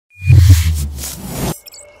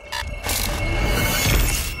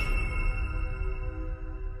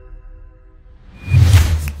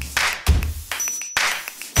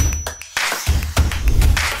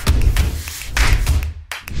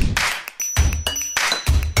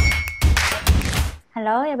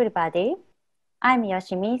Hello everybody, I'm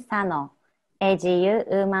Yoshimi Sano, AGU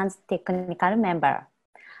Women's Technical Member.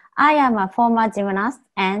 I am a former gymnast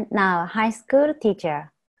and now high school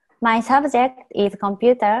teacher. My subject is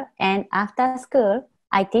computer and after school,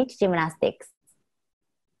 I teach gymnastics.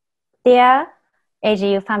 Dear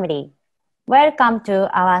AGU family, welcome to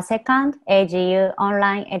our second AGU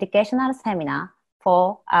online educational seminar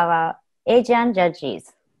for our Asian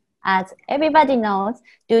judges. As everybody knows,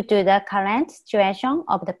 due to the current situation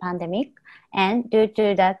of the pandemic and due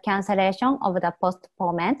to the cancellation of the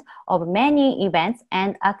postponement of many events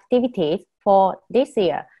and activities for this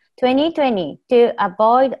year, 2020, to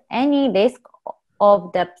avoid any risk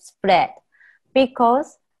of the spread,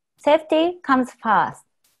 because safety comes first.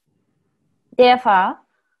 Therefore,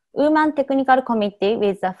 Women Technical Committee,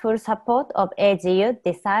 with the full support of AGU,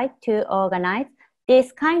 decide to organize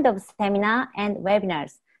this kind of seminar and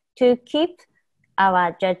webinars to keep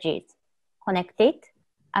our judges connected,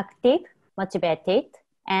 active, motivated,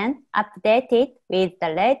 and updated with the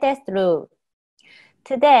latest rules.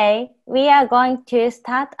 Today, we are going to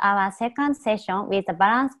start our second session with the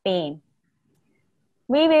balance beam.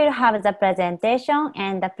 We will have the presentation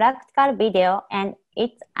and the practical video and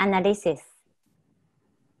its analysis.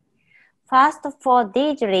 First for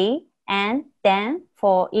digitally and then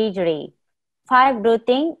for easily, 5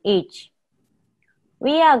 routines each.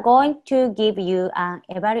 We are going to give you an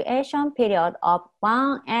evaluation period of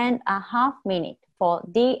 1.5 minutes for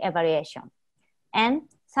the evaluation and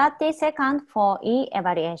 30 seconds for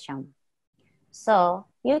e-evaluation. So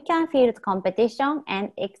you can feel the competition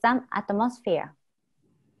and exam atmosphere.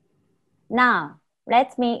 Now,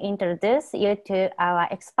 let me introduce you to our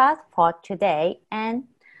expert for today and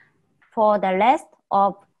for the rest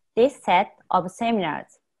of this set of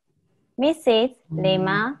seminars, Mrs.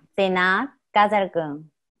 Rima Kizilgun.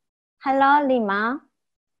 Hello, Rima.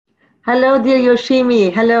 Hello, dear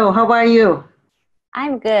Yoshimi. Hello, how are you?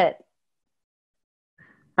 I'm good.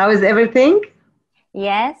 How is everything?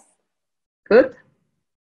 Yes. Good.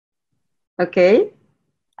 Okay.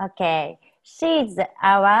 Okay. She is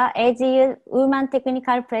our AGU Women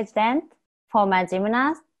Technical President, former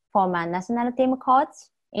gymnast, former national team coach,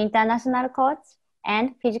 international coach,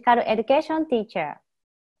 and physical education teacher.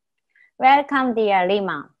 Welcome, dear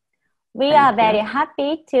Rima. We are very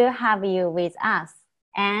happy to have you with us.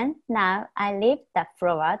 And now I leave the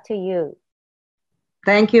floor to you.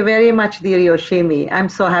 Thank you very much, dear Yoshimi. I'm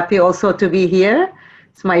so happy also to be here.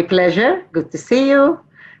 It's my pleasure. Good to see you.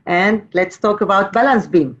 And let's talk about balance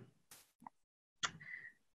beam.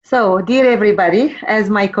 So, dear everybody, as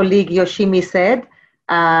my colleague Yoshimi said,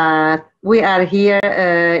 we are here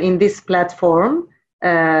in this platform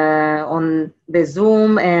on the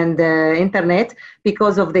Zoom and internet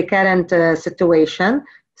because of the current situation.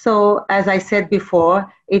 So as I said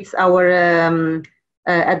before, it's our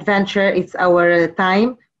adventure, it's our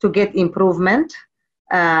time to get improvement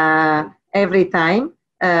every time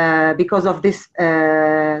because of this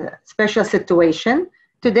special situation.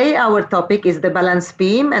 Today our topic is the balance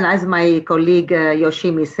beam, and as my colleague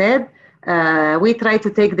Yoshimi said, we try to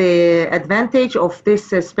take the advantage of this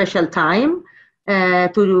special time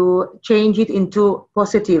to change it into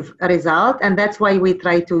positive result, and that's why we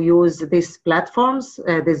try to use these platforms,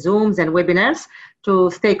 the Zooms and webinars, to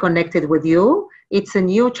stay connected with you. It's a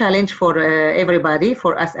new challenge for everybody,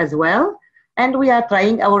 for us as well, and we are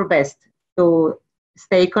trying our best to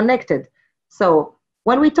stay connected. So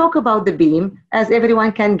when we talk about the beam, as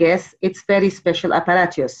everyone can guess, it's very special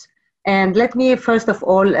apparatus. And let me first of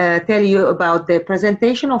all tell you about the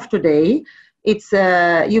presentation of today. It's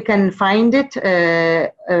you can find it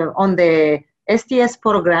on the STS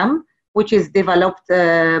program, which is developed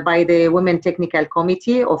by the Women Technical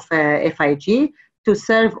Committee of FIG to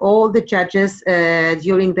serve all the judges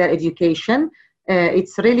during their education.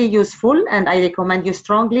 It's really useful, and I recommend you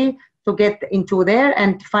strongly to get into there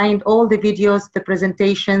and find all the videos, the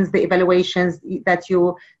presentations, the evaluations that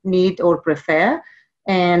you need or prefer.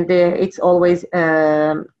 And it's always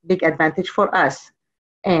a big advantage for us.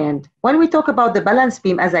 And when we talk about the balance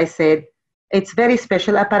beam, as I said, it's very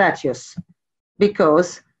special apparatus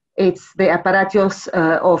because it's the apparatus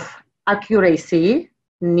of accuracy,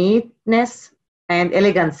 neatness, and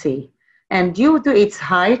elegancy. And due to its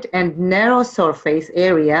height and narrow surface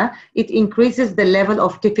area, it increases the level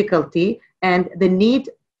of difficulty and the need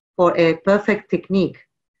for a perfect technique.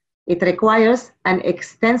 It requires an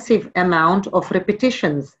extensive amount of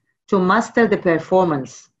repetitions to master the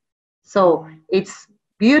performance. So it's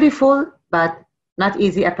beautiful, but not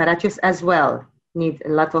easy apparatus as well. Need a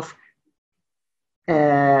lot of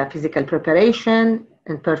physical preparation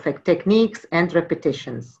and perfect techniques and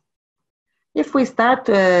repetitions. If we start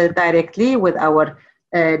directly with our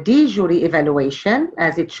D jury evaluation,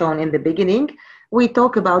 as it's shown in the beginning, we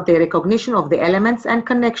talk about the recognition of the elements and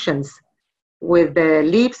connections with the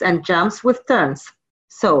leaps and jumps with turns.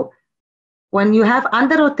 So when you have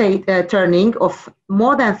under turning of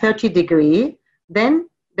more than 30 degrees, then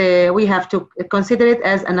we have to consider it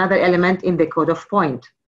as another element in the code of point.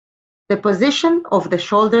 The position of the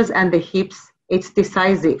shoulders and the hips, it's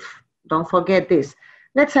decisive. Don't forget this.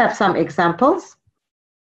 Let's have some examples,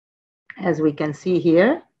 as we can see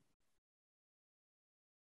here.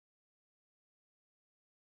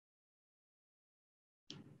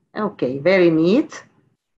 Okay, very neat.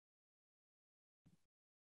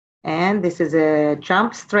 And this is a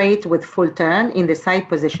jump straight with full turn in the side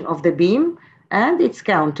position of the beam, and it's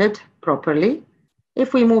counted properly.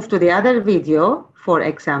 If we move to the other video, for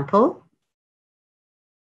example,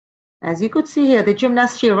 as you could see here, the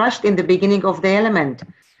gymnast, she rushed in the beginning of the element.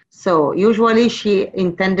 So usually she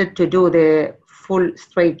intended to do the full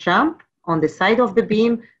straight jump on the side of the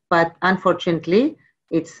beam, but unfortunately,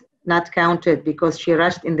 it's not counted because she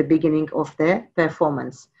rushed in the beginning of the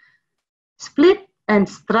performance. Split and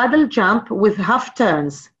straddle jump with half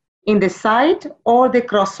turns in the side or the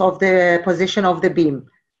cross of the position of the beam.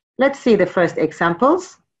 Let's see the first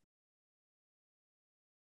examples.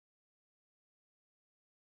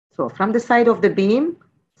 So from the side of the beam,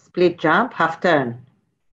 split jump, half turn.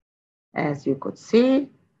 As you could see,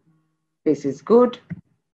 this is good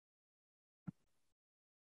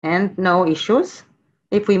and no issues.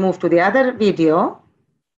 If we move to the other video,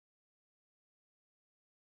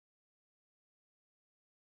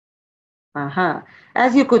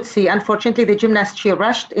 as you could see, unfortunately, the gymnast, she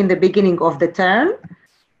rushed in the beginning of the turn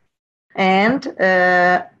and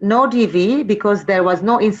no DV because there was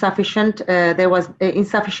no insufficient,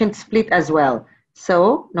 insufficient split as well.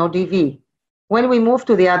 So no DV. When we move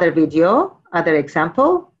to the other video, other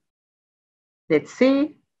example, let's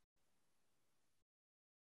see.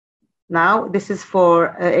 Now, this is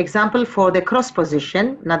for example for the cross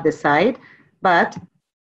position, not the side, but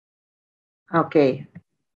okay.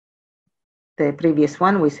 The previous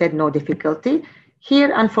one, we said no difficulty.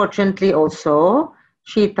 Here, unfortunately, also,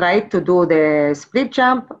 she tried to do the split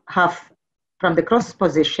jump half from the cross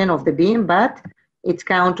position of the beam, but it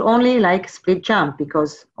counts only like split jump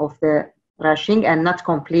because of the rushing and not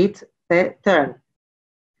complete the turn.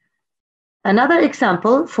 Another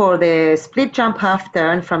example for the split jump half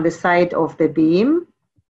turn from the side of the beam.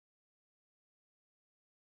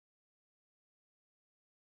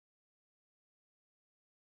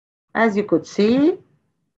 As you could see,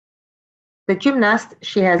 the gymnast,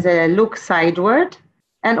 she has a look sideward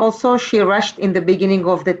and also she rushed in the beginning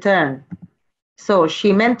of the turn. So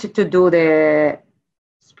she meant to do the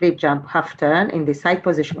split jump half turn in the side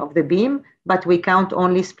position of the beam, but we count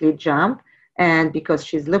only split jump. And because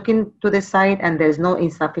she's looking to the side and there's no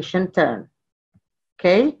insufficient turn.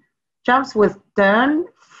 Okay, jumps with turn,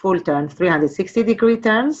 full turn, 360-degree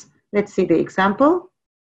turns. Let's see the example.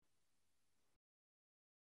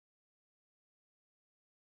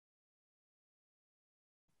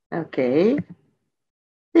 Okay,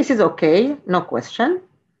 this is okay, no question.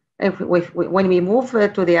 When we move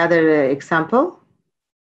to the other example.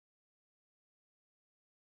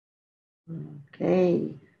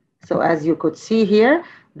 Okay. So as you could see here,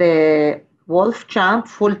 the wolf jump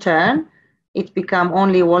full turn, it become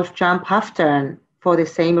only wolf jump half turn for the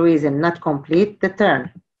same reason, not complete the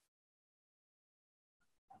turn.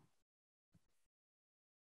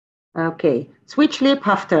 Okay, switch leap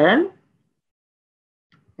half turn.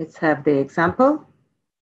 Let's have the example.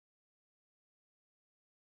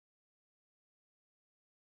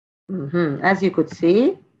 As you could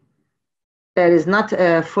see, there is not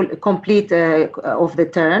a full complete of the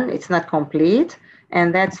turn. It's not complete,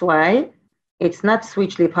 and that's why it's not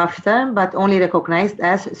switch leap half turn, but only recognized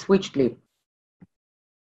as switch leap.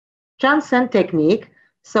 Johnson technique.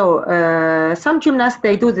 So some gymnasts,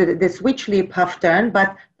 they do the switch leap half turn,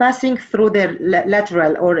 but passing through their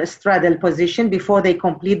lateral or straddle position before they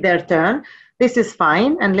complete their turn. This is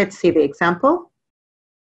fine, and let's see the example.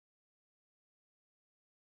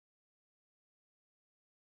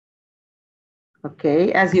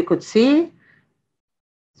 Okay, as you could see,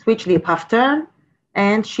 switch leap half turn,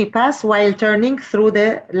 and she passed while turning through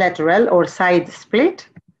the lateral or side split.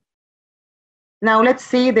 Now let's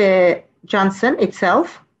see the Johnson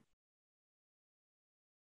itself.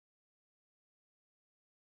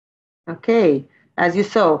 Okay, as you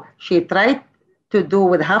saw, she tried to do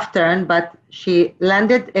with half turn, but she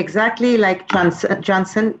landed exactly like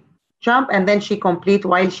Johnson jump, and then she complete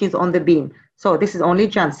while she's on the beam. So this is only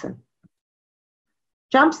Johnson.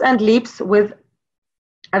 Jumps and leaps with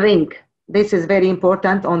a ring. This is very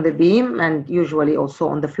important on the beam and usually also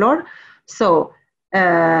on the floor. So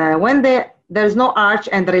when there's no arch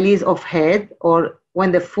and release of head, or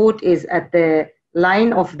when the foot is at the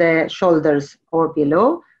line of the shoulders or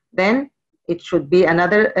below, then it should be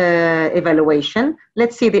another evaluation.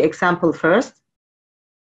 Let's see the example first.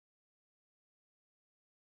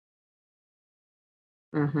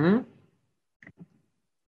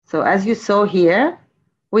 So as you saw here,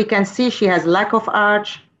 we can see she has lack of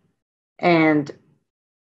arch, and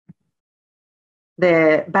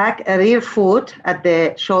the back rear foot at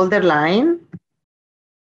the shoulder line,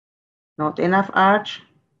 not enough arch.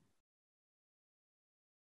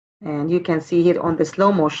 And you can see here on the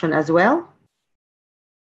slow motion as well.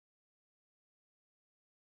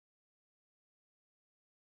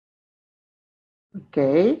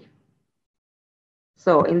 Okay.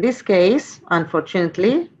 So in this case,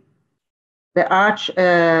 unfortunately, the arch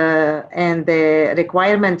and the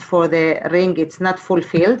requirement for the ring, it's not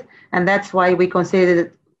fulfilled, and that's why we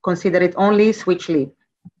consider it only switch leap.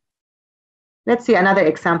 Let's see another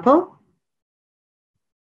example.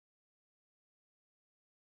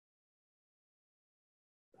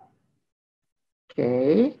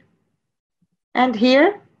 Okay, and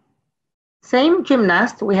here, same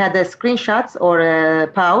gymnast, we had a screenshots or a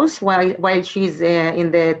pause while she's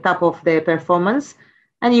in the top of the performance.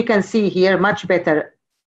 And you can see here much better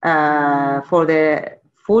for the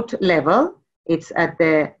foot level. It's at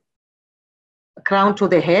the crown to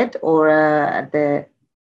the head or at the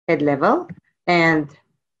head level, and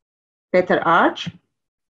better arch.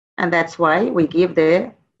 And that's why we give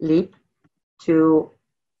the leap to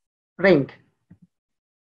ring.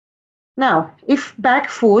 Now, if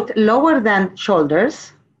back foot lower than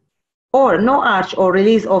shoulders or no arch or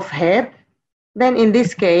release of head, then in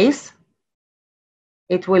this case,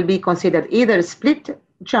 it will be considered either split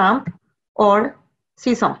jump or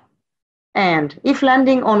seesaw. And if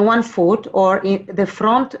landing on one foot or in the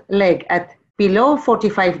front leg at below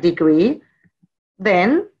 45 degrees,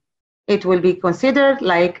 then it will be considered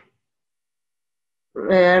like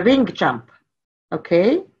ring jump.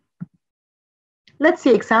 Okay. Let's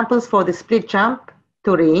see examples for the split jump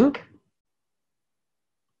to ring.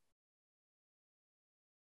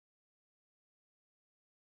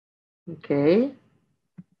 Okay.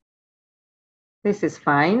 This is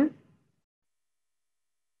fine.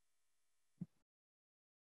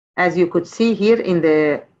 As you could see here in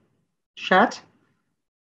the shot,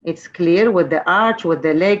 it's clear with the arch, with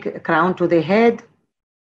the leg crown to the head.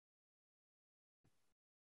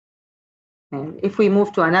 And if we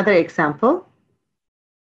move to another example,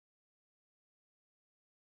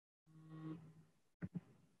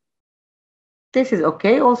 this is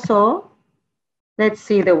okay also. Let's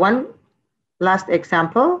see the one last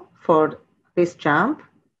example for this jump.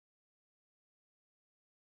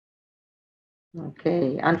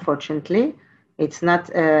 Okay, unfortunately, it's not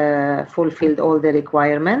fulfilled all the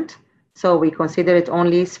requirement, so we consider it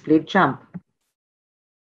only split jump.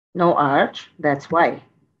 No arch, that's why.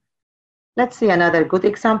 Let's see another good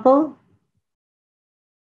example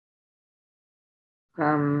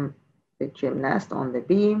from the gymnast on the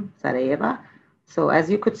beam, Sarajevo. So as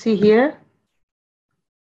you could see here,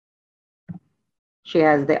 she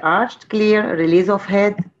has the arched clear release of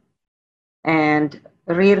head and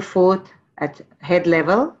rear foot at head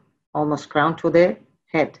level, almost crown to the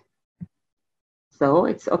head. So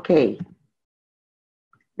it's okay.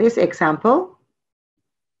 This example,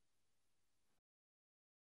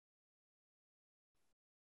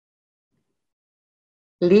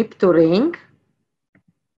 leap to ring,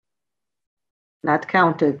 not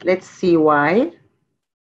counted. Let's see why.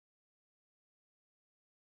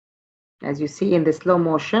 As you see in the slow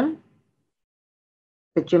motion,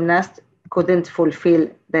 the gymnast couldn't fulfill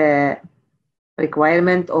the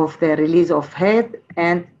requirement of the release of head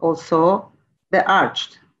and also the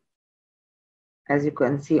arched, as you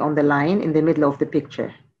can see on the line in the middle of the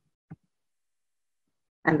picture.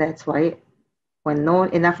 And that's why when no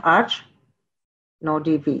enough arch, no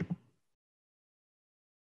DV.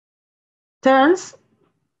 Turns,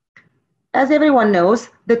 as everyone knows,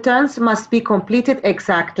 the turns must be completed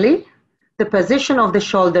exactly. The position of the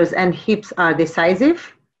shoulders and hips are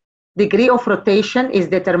decisive. Degree of rotation is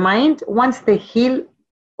determined once the heel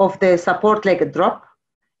of the support leg drop,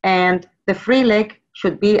 and the free leg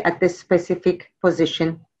should be at the specific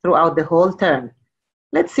position throughout the whole turn.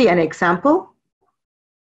 Let's see an example.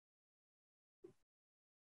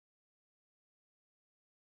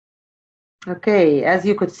 Okay, as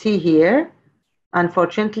you could see here,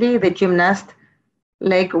 unfortunately, the gymnast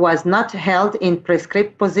leg was not held in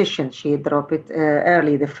prescribed position. She dropped it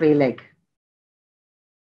early, the free leg.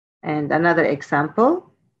 And another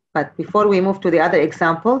example, But before we move to the other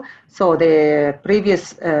example, so the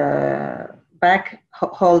previous back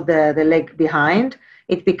hold the leg behind,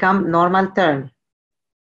 it become normal turn.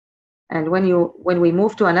 And when we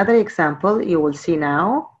move to another example, you will see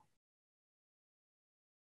now,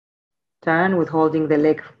 turn with holding the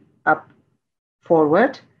leg up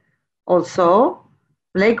forward. Also,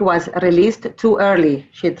 leg was released too early.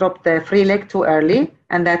 She dropped the free leg too early,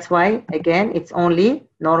 and that's why, again, it's only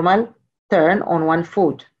normal turn on one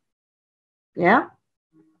foot. Yeah?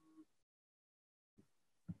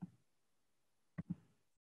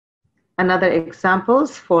 Another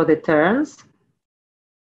examples for the turns.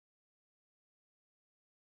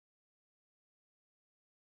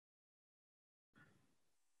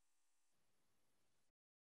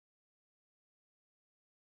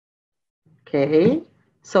 Okay,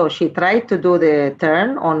 so she tried to do the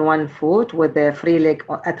turn on one foot with the free leg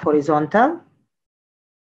at horizontal.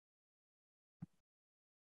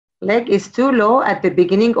 Leg is too low at the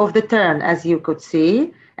beginning of the turn, as you could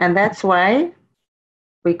see, and that's why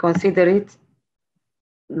we consider it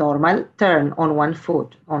normal turn on one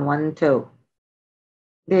foot, on one toe.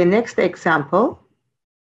 The next example.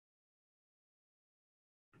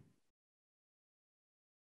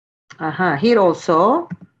 Here also,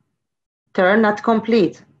 turn not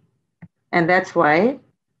complete, and that's why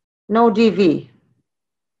no DV.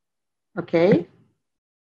 Okay.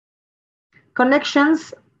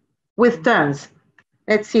 Connections with turns.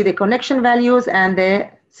 Let's see the connection values and the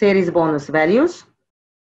series bonus values.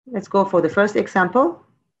 Let's go for the first example.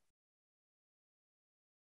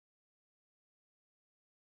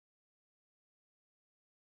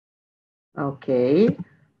 Okay,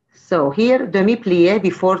 so here demi-plie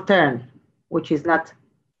before turn, which is not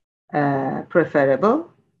preferable.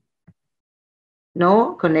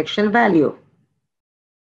 No connection value.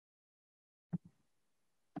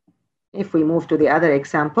 If we move to the other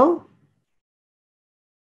example.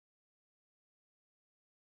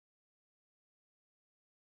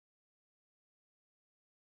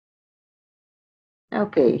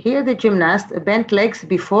 Okay, here the gymnast bent legs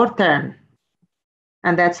before turn,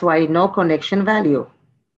 and that's why no connection value.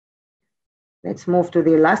 Let's move to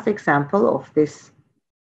the last example of this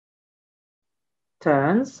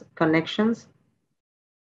turns, connections.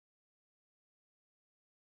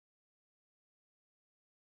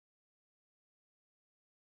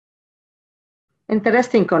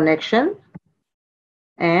 Interesting connection,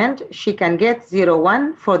 and she can get 0,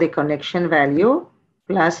 1 for the connection value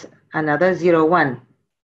plus another 0, 1.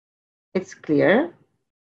 It's clear.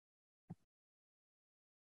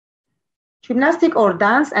 Gymnastic or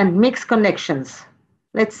dance and mixed connections.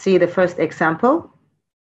 Let's see the first example.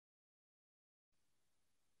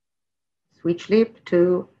 Switch leap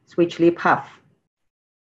to switch leap half.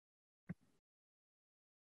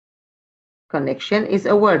 Connection is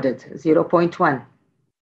awarded 0.1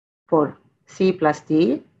 for C plus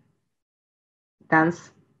D,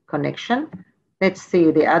 dance connection. Let's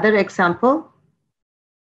see the other example.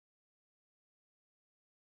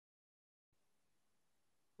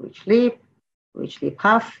 Switch leap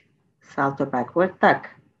half, salto backward tuck.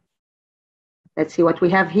 Let's see what we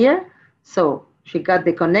have here. So she got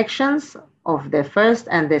the connections of the first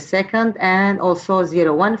and the second, and also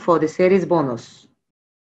 0, 1 for the series bonus.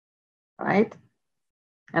 Right?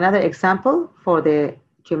 Another example for the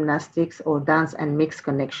gymnastics or dance and mixed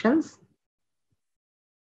connections.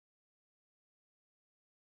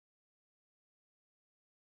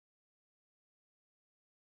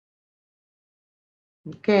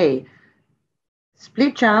 Okay,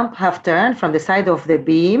 split jump half turn from the side of the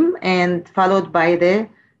beam and followed by the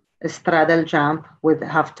straddle jump with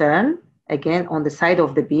half turn, again on the side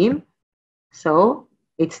of the beam. So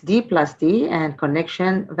it's D plus D and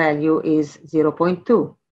connection value is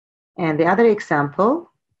 0.2. And the other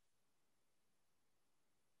example,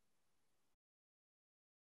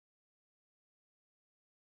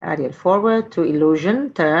 aerial forward to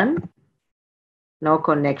illusion turn, no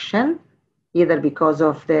connection, either because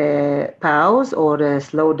of the pause or the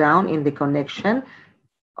slowdown in the connection,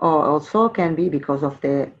 or also can be because of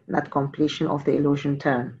the not completion of the illusion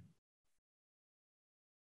turn.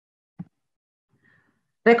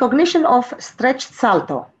 Recognition of stretched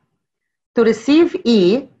salto. To receive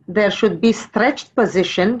E, there should be stretched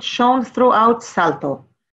position shown throughout salto.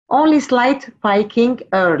 Only slight piking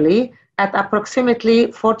early at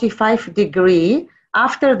approximately 45 degrees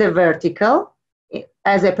after the vertical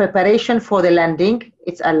as a preparation for the landing,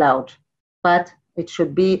 it's allowed. But it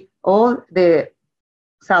should be all the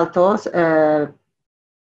saltos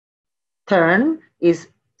turn is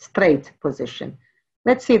straight position.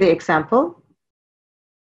 Let's see the example.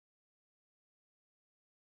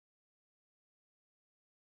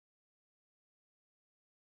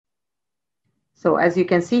 So as you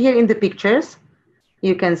can see here in the pictures,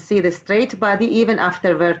 you can see the straight body even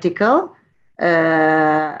after vertical,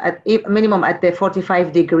 at minimum at the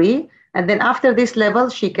 45 degree. And then after this level,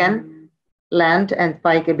 she can land and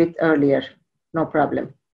pike a bit earlier, no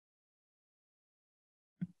problem.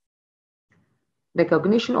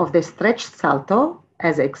 Recognition of the stretched salto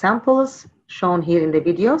as examples shown here in the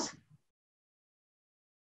videos.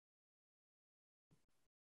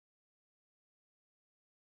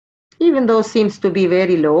 Even though seems to be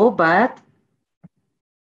very low, but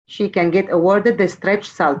she can get awarded the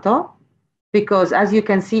stretched salto because as you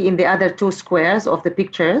can see in the other two squares of the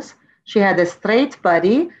pictures, she had a straight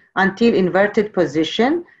body until inverted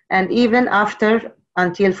position and even after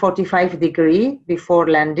until 45 degree before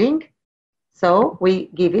landing. So we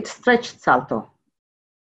give it stretched salto.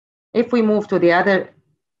 If we move to the other,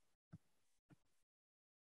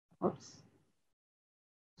 oops,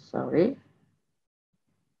 sorry.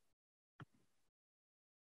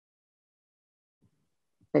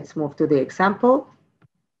 Let's move to the example,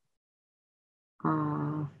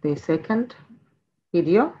 the second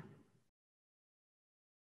video.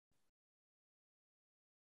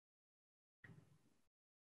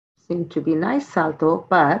 Seem to be nice salto,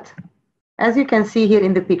 but as you can see here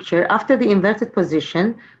in the picture, after the inverted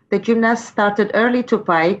position, the gymnast started early to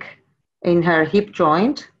pike in her hip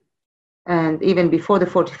joint and even before the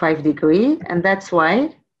 45 degree, and that's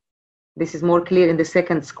why this is more clear in the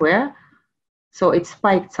second square. So it's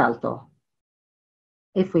piked salto.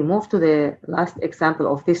 If we move to the last example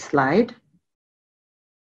of this slide,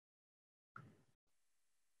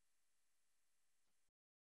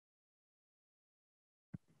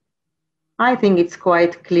 I think it's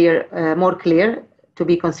quite clear, more clear to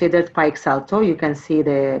be considered pike salto. You can see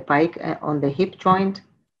the pike on the hip joint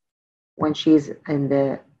when she's in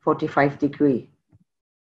the 45 degree.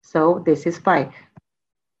 So this is pike.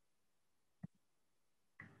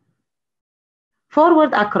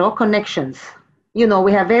 Forward acro connections. You know,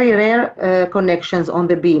 we have very rare connections on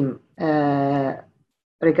the beam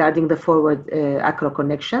regarding the forward acro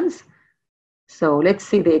connections. So let's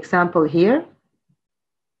see the example here.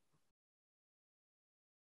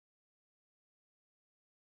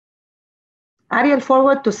 Aerial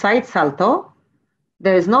forward to side salto.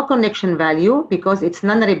 There is no connection value because it's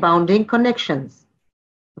non-rebounding connections.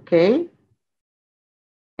 Okay.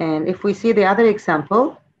 And if we see the other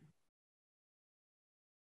example,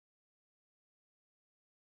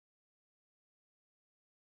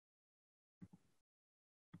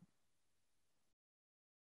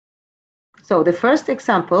 so the first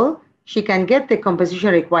example, she can get the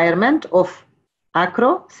composition requirement of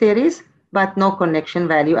acro series, but no connection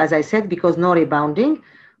value, as I said, because no rebounding.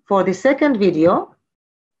 For the second video,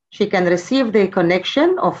 she can receive the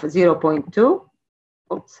connection of 0.2,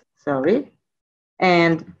 oops, sorry,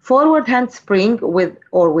 and forward handspring with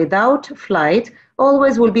or without flight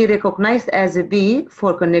always will be recognized as a B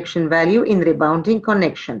for connection value in rebounding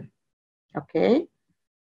connection. Okay,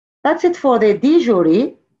 that's it for the de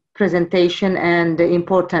jure presentation and the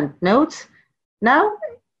important notes. Now,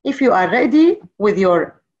 if you are ready with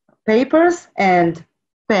your papers and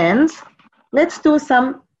pens, let's do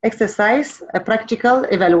some exercise, a practical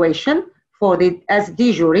evaluation for the as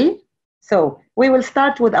de jure. So we will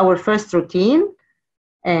start with our first routine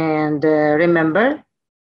and remember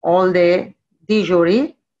all the de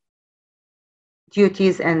jure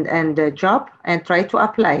duties and job and try to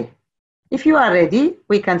apply. If you are ready,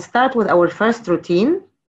 we can start with our first routine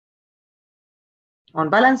on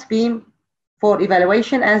balance beam for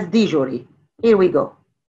evaluation as de jure. Here we go.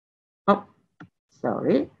 Oh,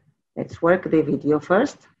 sorry. Let's work the video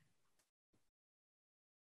first.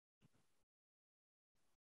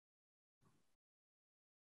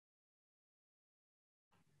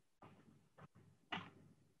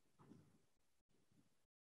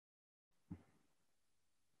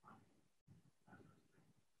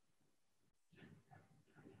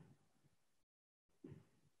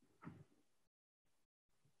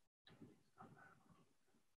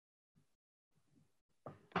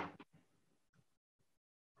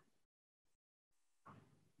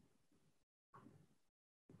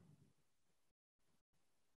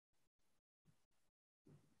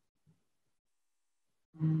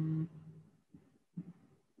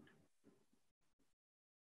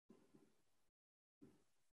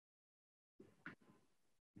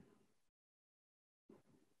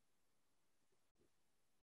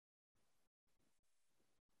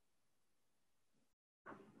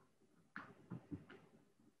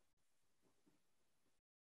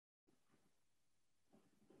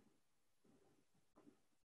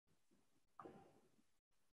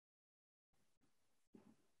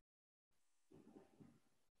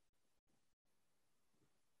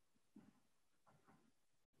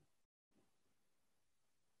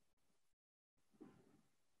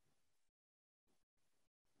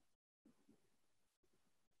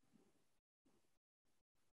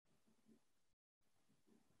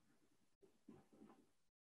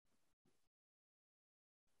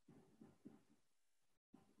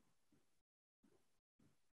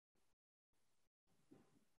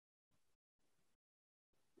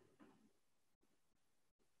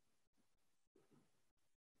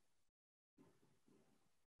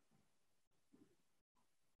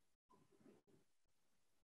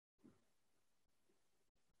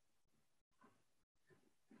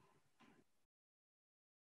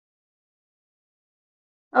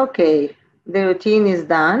 Okay, the routine is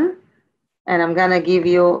done, and I'm gonna give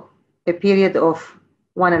you a period of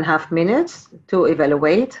 1.5 minutes to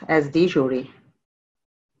evaluate as the jury.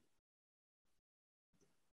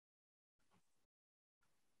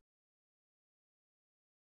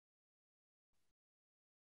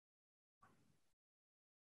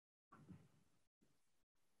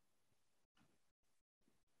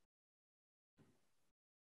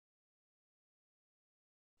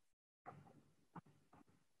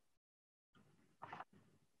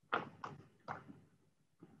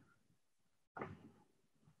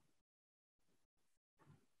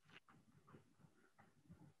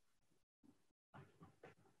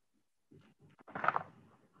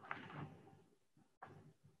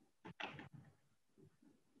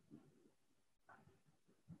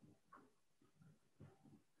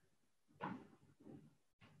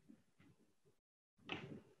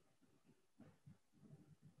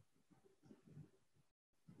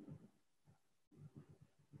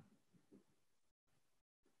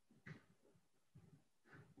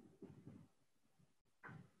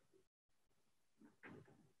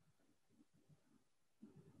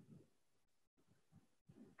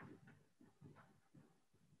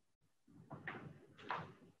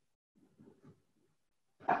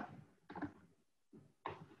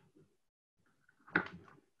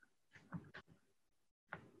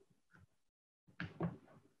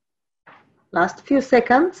 Last few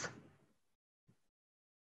seconds.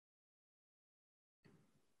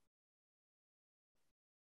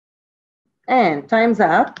 And time's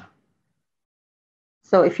up.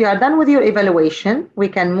 So if you are done with your evaluation, we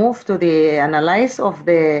can move to the analysis of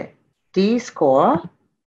the D score.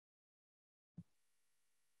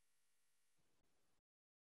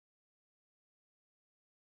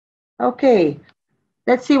 Okay,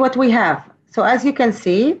 let's see what we have. So as you can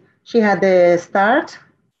see, she had the start,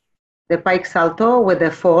 the pike salto with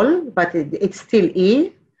a fall, but it's still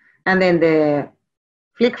E. And then the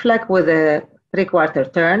flick flack with a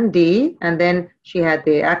 3/4 turn, D. And then she had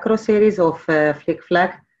the acro series of flick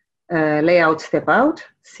flack, layout step out,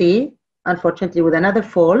 C, unfortunately with another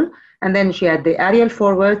fall. And then she had the aerial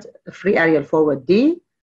forward, free aerial forward, D.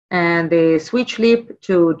 And the switch leap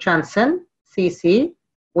to Johnson, CC,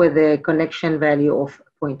 with a connection value of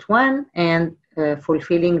 0.1 and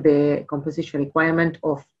fulfilling the composition requirement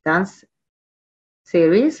of dance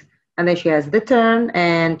series. And then she has the turn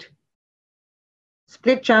and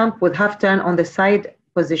split jump with half turn on the side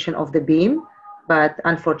position of the beam, but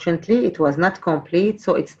unfortunately it was not complete,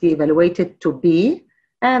 so it's de-evaluated to B,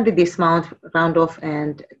 and the dismount, round off,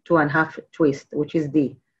 and 2.5 twist, which is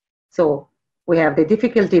D. So we have the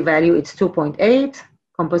difficulty value, it's 2.8,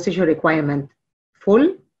 composition requirement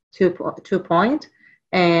full, 2 point,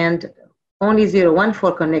 and only 0.1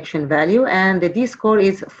 for connection value, and the D score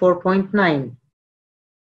is 4.9.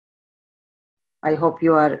 I hope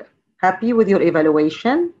you are happy with your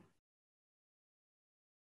evaluation.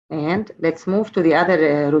 And let's move to the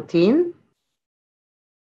other routine.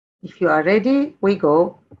 If you are ready, we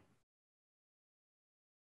go.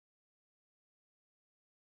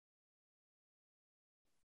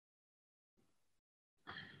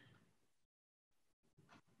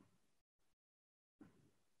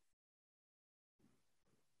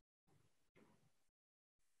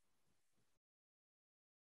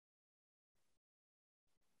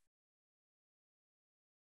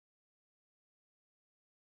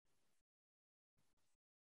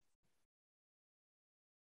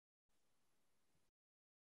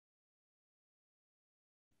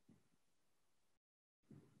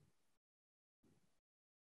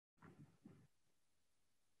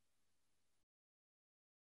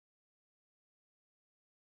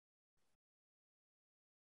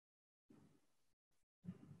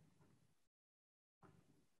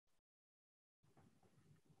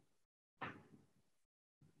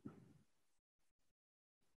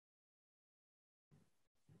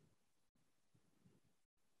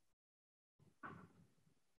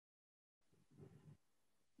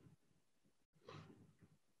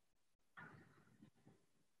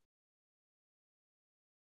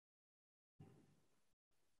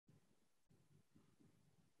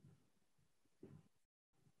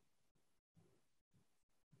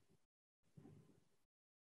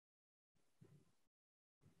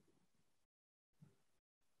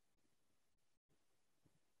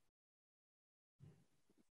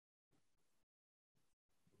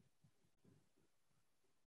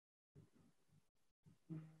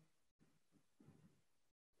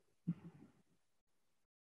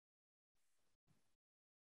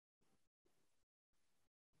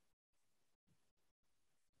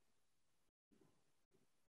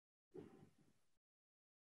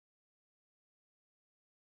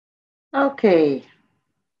 Okay,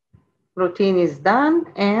 routine is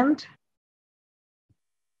done, and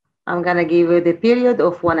I'm gonna give you the period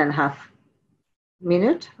of 1.5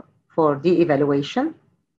 minutes for the evaluation.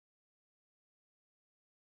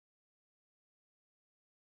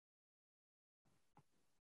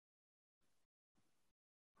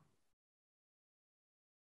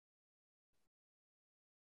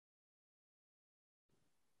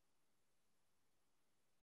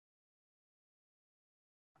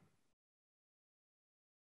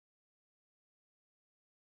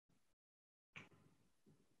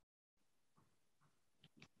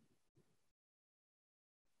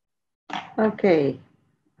 Okay,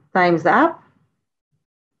 time's up.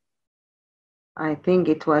 I think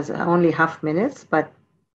it was only half minutes, but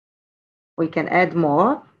we can add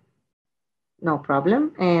more, no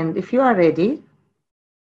problem. And if you are ready,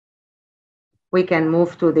 we can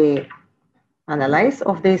move to the analyze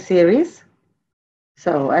of the series.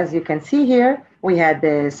 So as you can see here, we had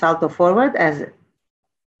the salto forward as,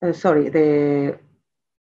 the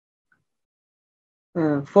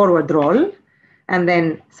forward roll, and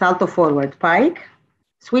then salto forward pike,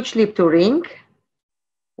 switch leap to ring,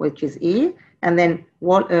 which is E, and then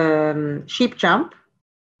sheep jump,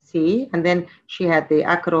 C, and then she had the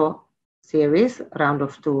acro series, round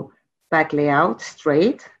of two, back layout,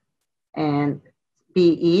 straight, and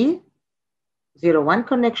BE, 0-1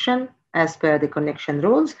 connection, as per the connection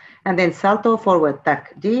rules, and then salto forward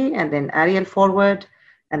tack D, and then aerial forward,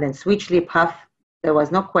 and then switch leap half. There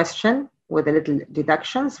was no question with the little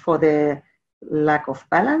deductions for the lack of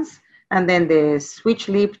balance, and then the switch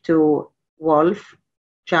leap to wolf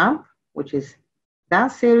jump, which is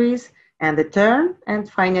down series, and the turn, and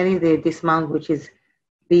finally the dismount, which is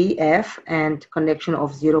BF and connection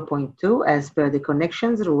of 0.2 as per the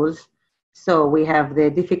connections rules. So we have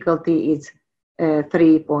the difficulty is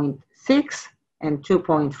 3.6 and 2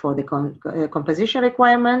 point for the composition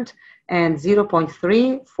requirement and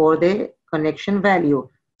 0.3 for the connection value.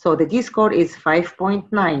 So the D score is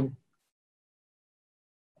 5.9.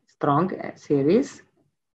 Strong series.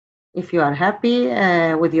 If you are happy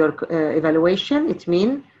with your evaluation, it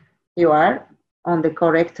means you are on the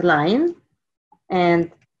correct line.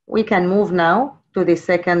 And we can move now to the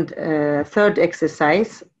third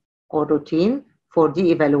exercise or routine for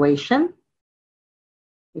the evaluation.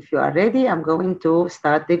 If you are ready, I'm going to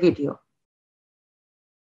start the video.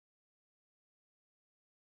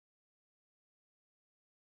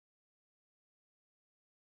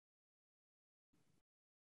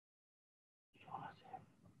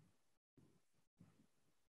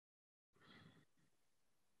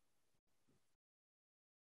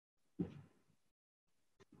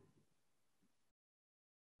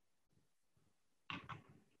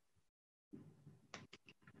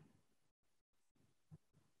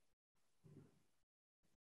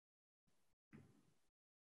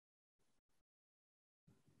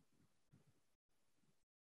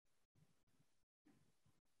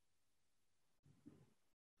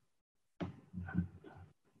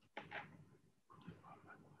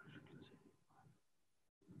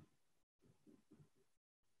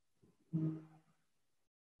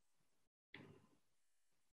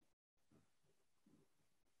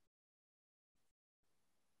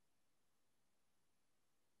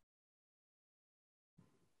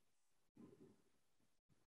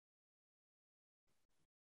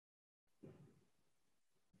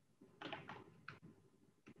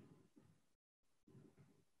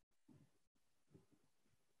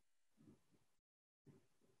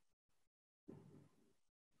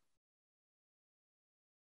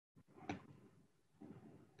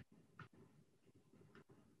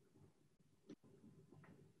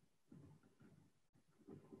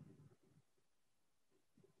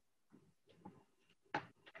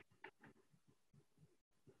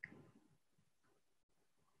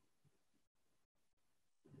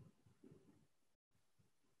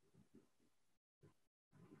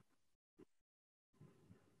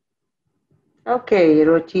 Okay,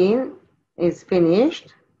 routine is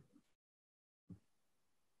finished.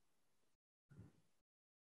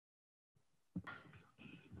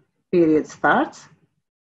 Period starts.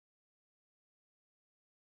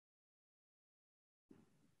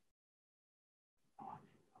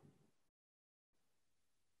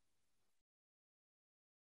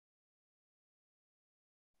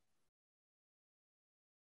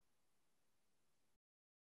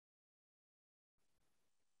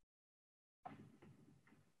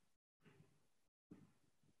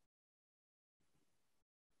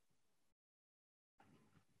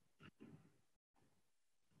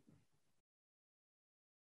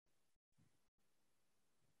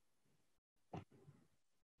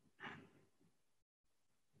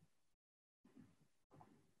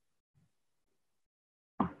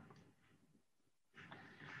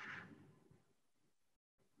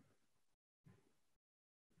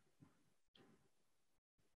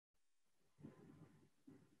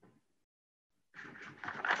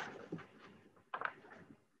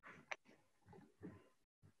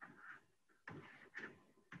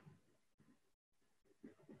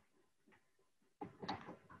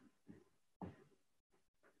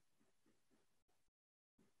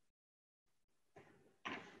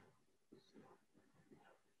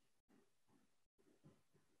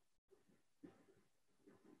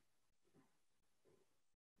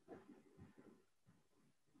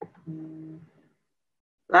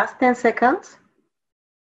 Last 10 seconds.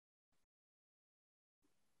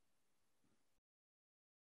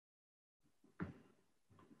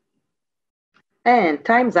 And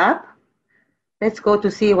time's up. Let's go to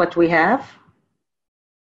see what we have.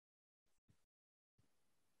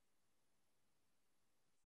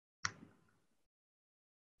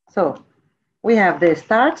 So we have the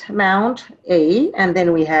start mount A, and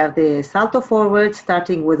then we have the salto forward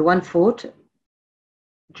starting with 1 foot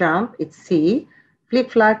jump, it's C,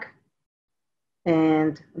 flip flag,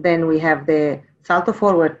 and then we have the salto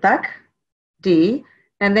forward tuck, D,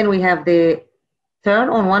 and then we have the turn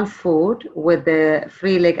on 1 foot with the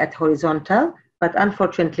free leg at horizontal, but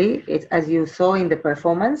unfortunately, as you saw in the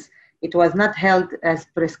performance, it was not held as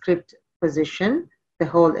prescribed position the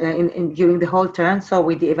whole during the whole turn, so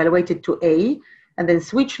we de-evaluated to A, and then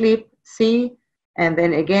switch leap, C, and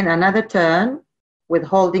then again another turn with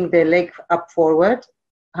holding the leg up forward,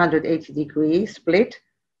 180-degree split.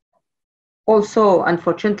 Also,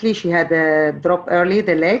 unfortunately, she had a drop early,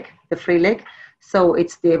 the leg, the free leg, so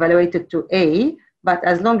it's de-evaluated to A, but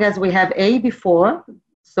as long as we have A before,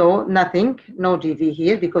 so nothing, no GV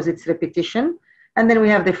here because it's repetition. And then we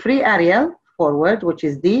have the free aerial forward, which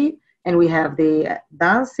is D, and we have the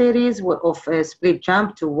dance series of split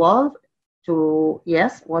jump to wolf,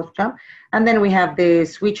 wolf jump. And then we have the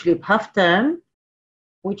switch leap half turn,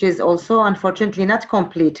 which is also unfortunately not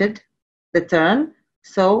completed, the turn.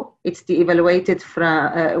 So it's de-evaluated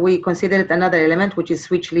from, we considered another element, which is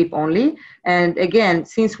switch leap only. And again,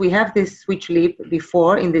 since we have this switch leap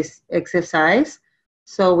before in this exercise,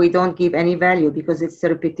 so we don't give any value because it's a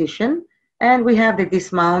repetition. And we have the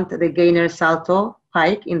dismount, the gainer salto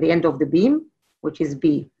pike in the end of the beam, which is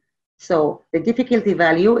B. So the difficulty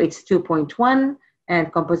value, it's 2.1,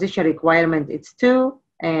 and composition requirement, it's 2,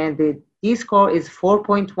 and the D score is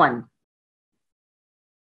 4.1.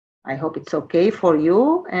 I hope it's okay for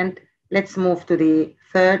you. And let's move to the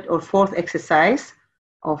third or fourth exercise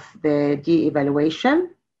of the G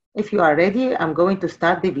evaluation. If you are ready, I'm going to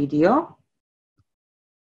start the video.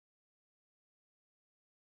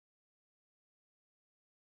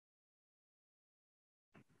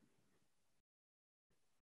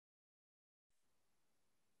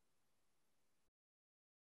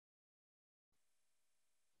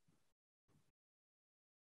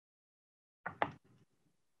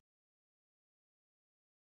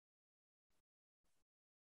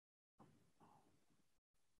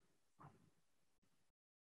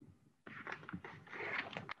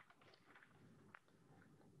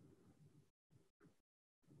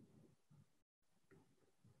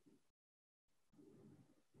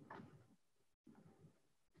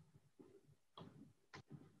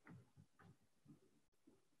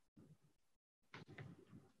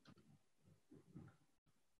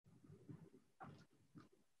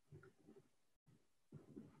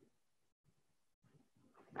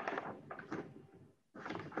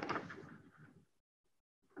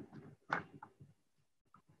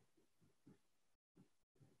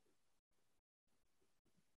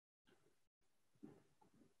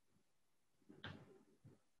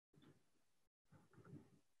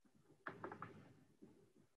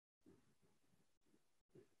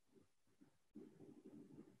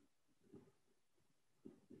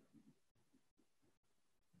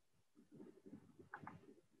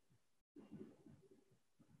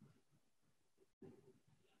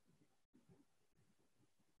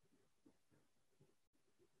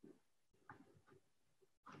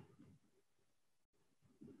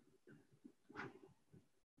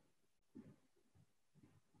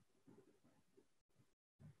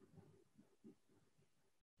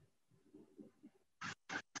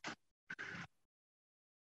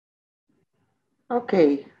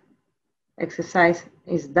 Okay, exercise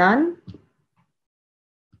is done.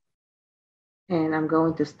 And I'm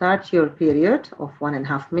going to start your period of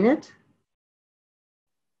 1.5 minutes.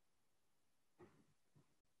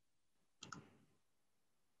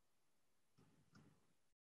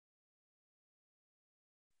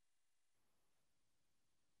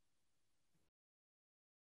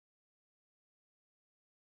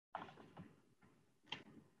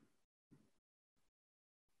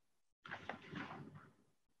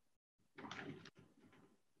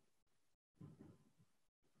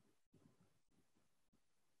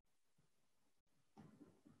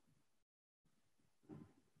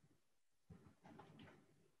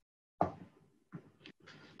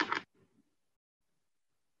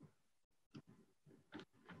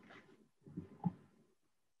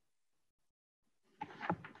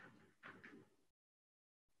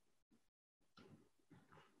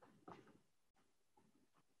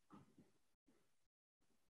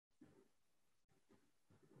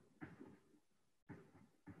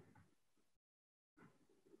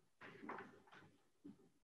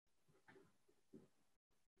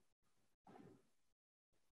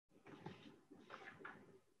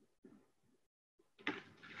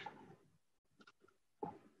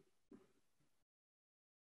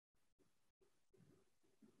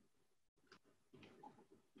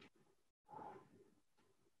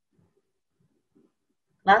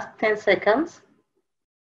 Last 10 seconds.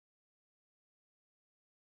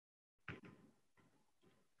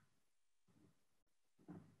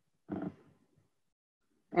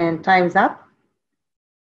 And time's up.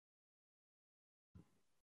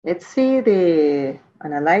 Let's see the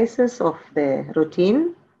analysis of the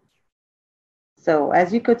routine. So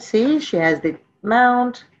as you could see, she has the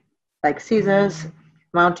mount, like scissors,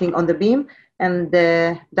 mounting on the beam, and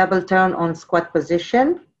the double turn on squat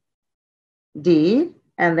position, D,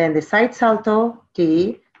 and then the side salto,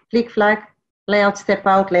 T, flick flack, layout step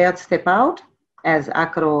out, as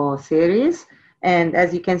acro series. And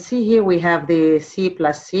as you can see here, we have the C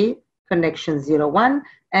plus C connection 0-1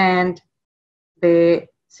 and the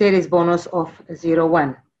series bonus of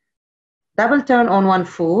 0-1. Double turn on one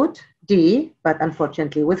foot, D, but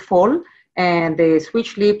unfortunately with fall, and the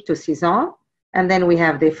switch leap to Cizan. And then we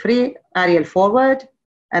have the free aerial forward,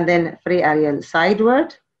 and then free aerial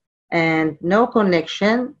sideward, and no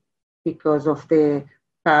connection because of the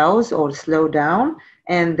pause or slow down,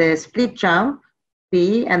 and the split jump,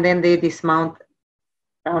 B, and then the dismount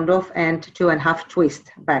round off and 2.5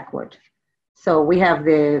 twist backward. So we have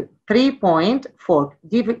the 3 point for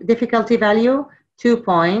difficulty value, 2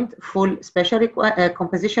 point full special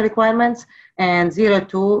composition requirements, and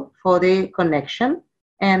 0.2 for the connection,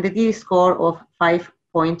 and the D score of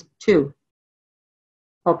 5.2.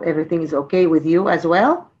 Hope everything is okay with you as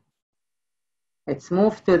well. Let's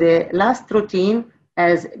move to the last routine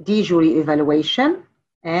as D jury evaluation,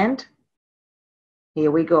 and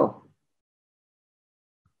here we go.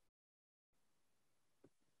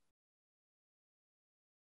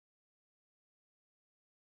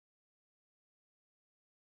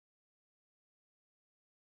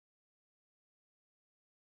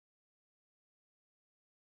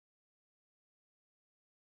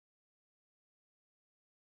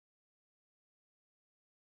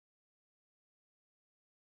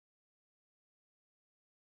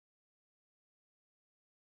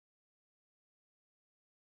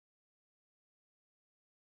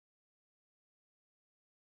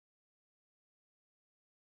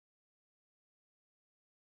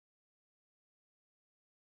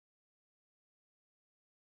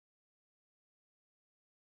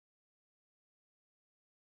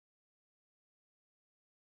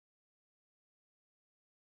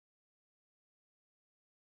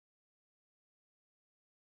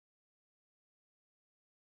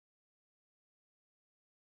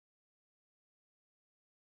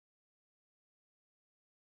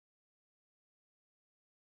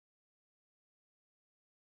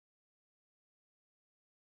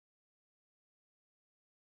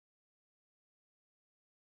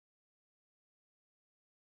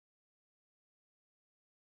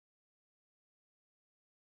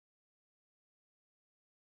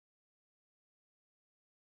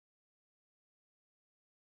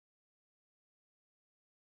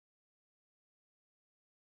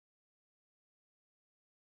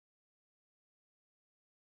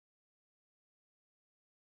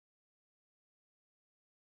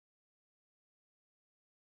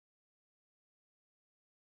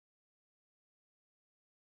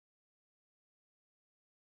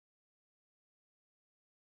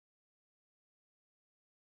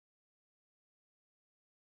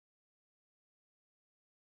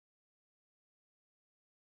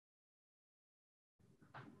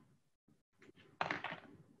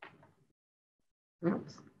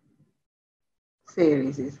 Oops.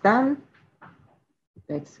 Series is done.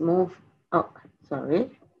 Let's move. Oh,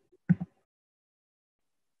 sorry.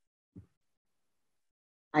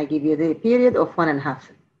 I give you the period of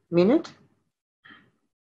 1.5 minutes.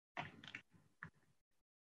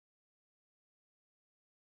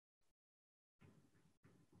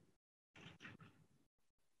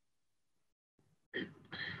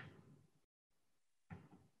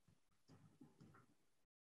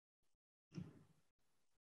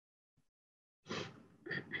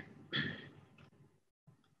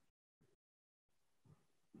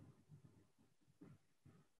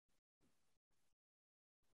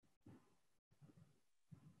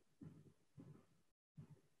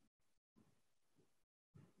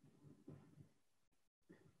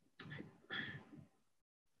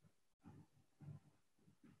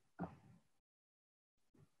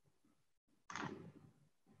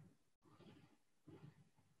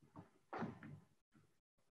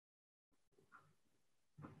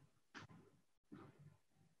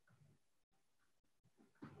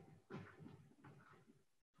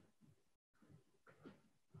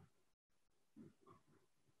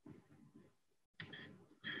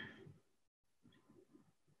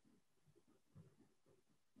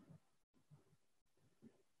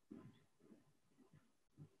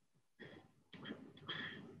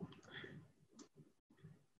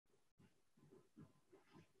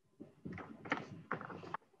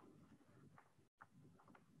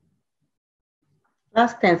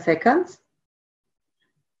 Last 10 seconds.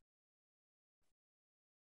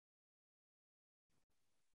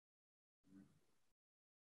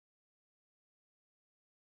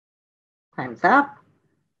 Time's up.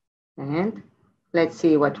 And let's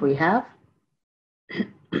see what we have.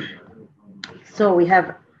 So we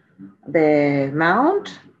have the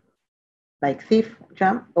mount, like thief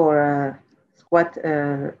jump or squat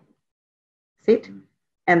sit,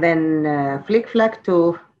 and then flick flack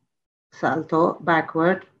to salto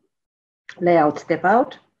backward, layout step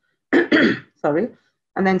out, sorry,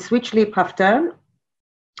 and then switch leap half turn.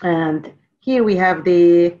 And here we have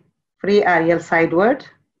the free aerial sideward,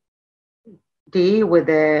 D with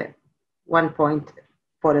the 1 point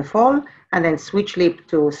for a fall, and then switch leap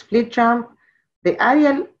to split jump. The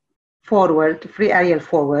aerial forward, free aerial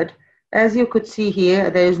forward, as you could see here,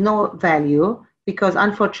 there is no value because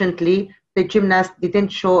unfortunately the gymnast didn't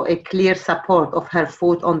show a clear support of her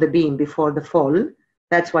foot on the beam before the fall.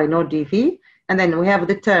 That's why no DV. And then we have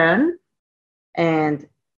the turn and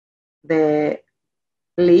the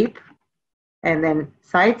leap and then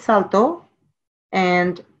side salto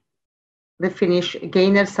and the finish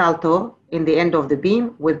gainer salto in the end of the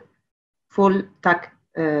beam with full tuck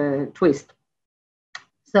twist.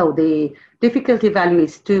 So the difficulty value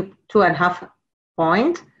is 2.5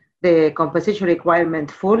 point. The composition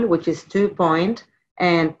requirement full, which is 2 point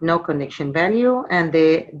and no connection value. And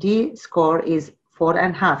the D score is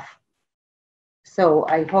 4.5. So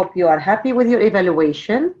I hope you are happy with your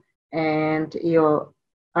evaluation and you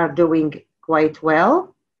are doing quite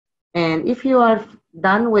well. And if you are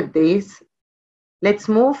done with this, let's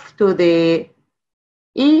move to the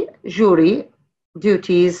E-jury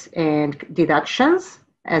duties and deductions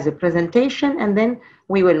as a presentation, and then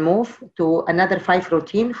we will move to another 5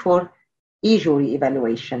 routine for E-jury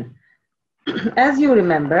evaluation. As you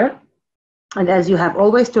remember, and as you have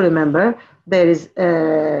always to remember, there is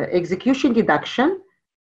execution deduction,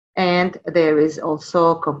 and there is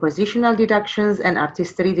also compositional deductions and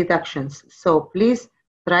artistry deductions. So please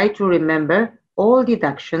try to remember all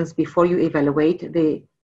deductions before you evaluate the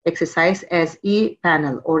exercise as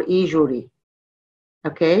E-panel or E-jury.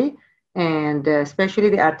 Okay, and especially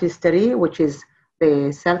the artistry, which is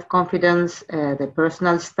the self-confidence, the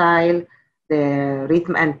personal style, the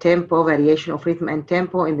rhythm and tempo, variation of rhythm and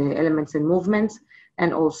tempo in the elements and movements,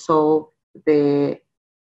 and also the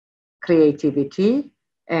creativity,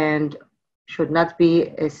 and should not be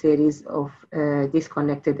a series of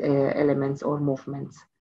disconnected elements or movements.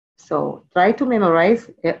 So try to memorize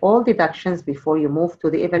all deductions before you move to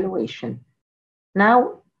the evaluation.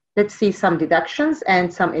 Now, let's see some deductions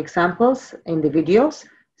and some examples in the videos.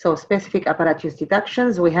 So specific apparatus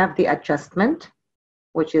deductions, we have the adjustment,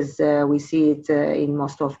 which is, we see it in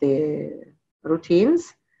most of the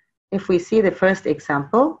routines. If we see the first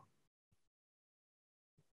example,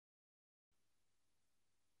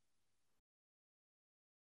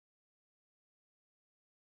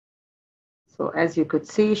 so as you could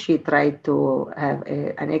see, she tried to have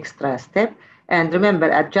an extra step. And remember,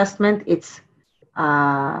 adjustment, it's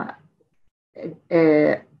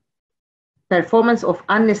performance of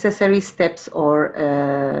unnecessary steps or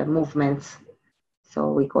movements.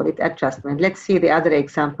 So we call it adjustment. Let's see the other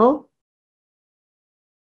example.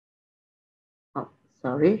 Oh,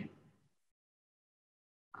 sorry.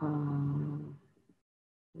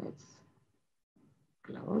 Let's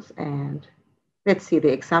close and let's see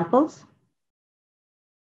the examples.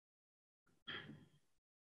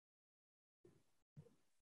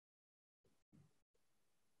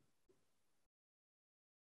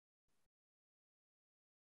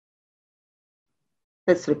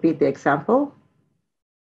 Let's repeat the example.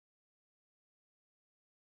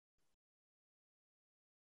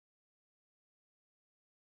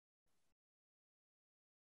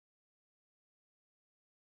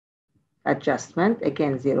 Adjustment,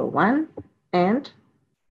 again 0, 1, and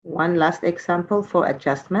one last example for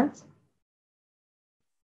adjustments.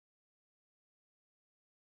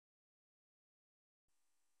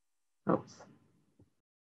 Oops,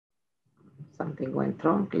 something went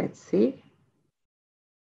wrong, let's see.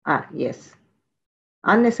 Ah, yes.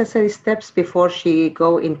 Unnecessary steps before she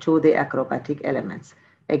go into the acrobatic elements.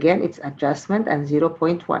 Again, it's adjustment and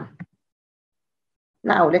 0.1.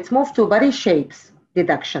 Now let's move to body shapes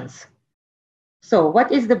deductions. So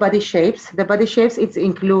what is the body shapes? The body shapes, it's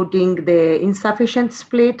including the insufficient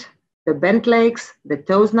split, the bent legs, the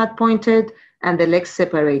toes not pointed, and the legs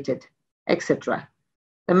separated, etc.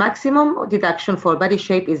 The maximum deduction for body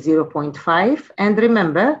shape is 0.5. And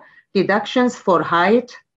remember, deductions for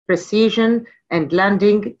height, precision, and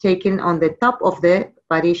landing taken on the top of the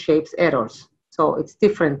body shapes errors. So it's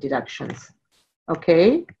different deductions.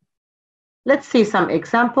 Okay. Let's see some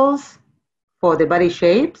examples for the body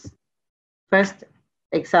shapes. First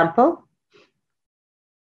example.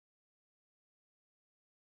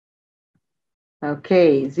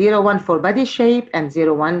 Okay, 0, 1 for body shape and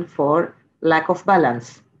 0, 1 for lack of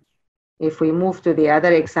balance. If we move to the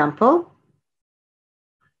other example,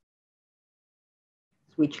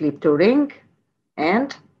 switch lip to ring,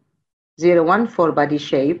 and 0, 1 for body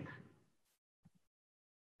shape.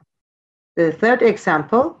 The third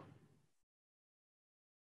example,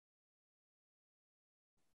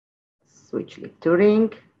 switch lip to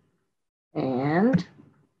ring, and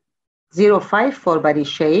 0, 5 for body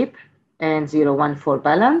shape and 0, 1 for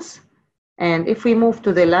balance. And if we move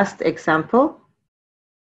to the last example,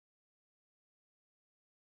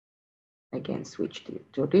 again switch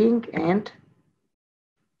to ring, and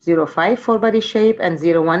 0, 5 for body shape and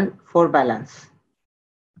 0, 1 for balance.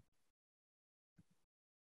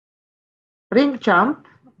 Ring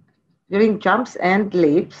jumps and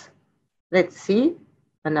leaps. Let's see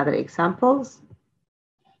another examples.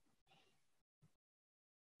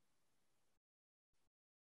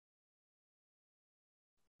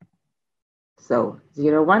 So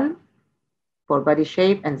 0, 1 for body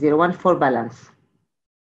shape and 0, 1 for balance.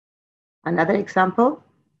 Another example.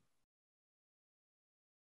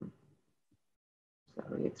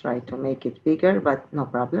 Sorry, try to make it bigger, but no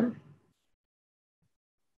problem.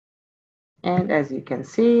 And as you can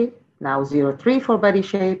see, now 0, 3 for body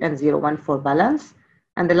shape and 0, 1 for balance.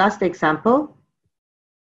 And the last example.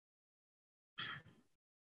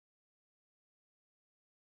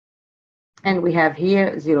 And we have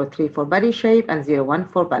here 0, 3 for body shape and 0, 1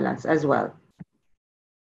 for balance as well.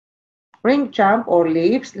 Ring jump or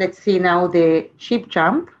leaps. Let's see now the sheep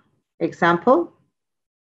jump example.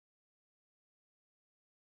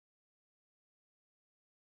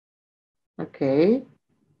 Okay.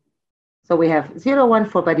 So we have 0, 1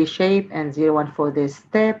 for body shape and 0, 1 for the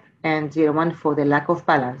step and 0, 1 for the lack of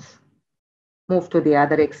balance. Move to the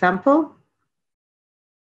other example.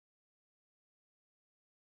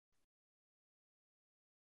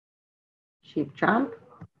 Sheep jump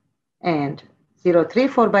and 0, 3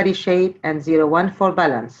 for body shape and 0, 1 for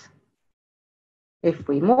balance. If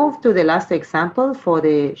we move to the last example for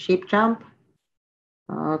the sheep jump,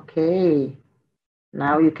 okay,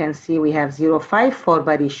 now you can see we have 0, 5 for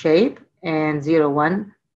body shape and 0,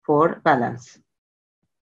 1 for balance.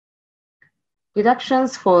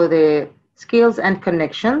 Deductions for the skills and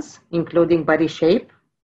connections, including body shape.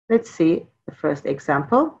 Let's see the first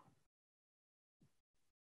example.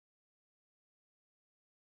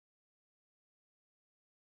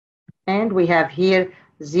 And we have here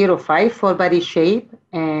 0, 5 for body shape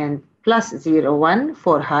and plus 0, 1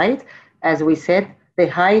 for height. As we said, the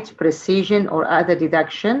height, precision, or other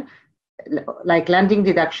deduction, like landing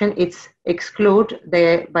deduction, it's exclude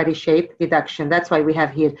the body shape deduction. That's why we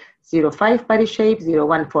have here 0, 5 body shape, 0,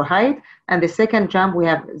 1 for height, and the second jump we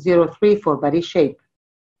have 0, 3 for body shape.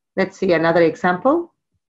 Let's see another example.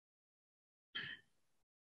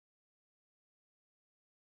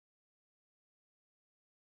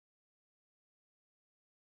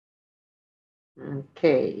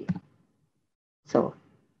 Okay, so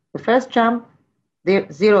the first jump,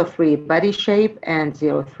 0, 3 body shape and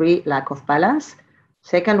 0, 3 lack of balance.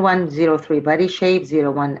 Second one, 0, 3 body shape,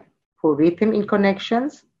 0, 1 for rhythm in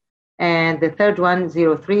connections. And the third one,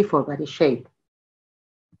 0, 3 for body shape.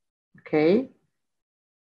 Okay.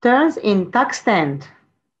 Turns in tuck stand.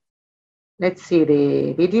 Let's see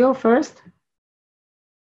the video first.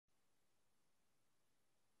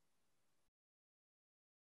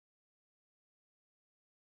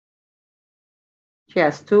 She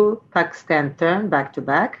has 2 tuck stand turn back to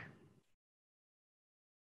back.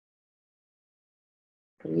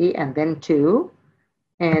 3 and then 2.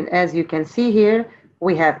 And as you can see here,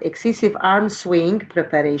 we have excessive arm swing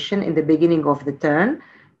preparation in the beginning of the turn,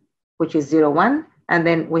 which is 0, 1. And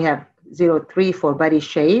then we have 0, 3 for body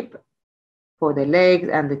shape, for the legs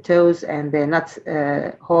and the toes, and they're not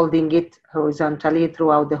holding it horizontally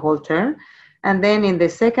throughout the whole turn. And then in the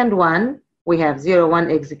second one, we have 0, 1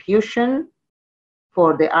 execution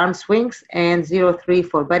for the arm swings and 0, 3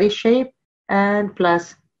 for body shape and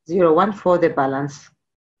plus 0, 1 for the balance.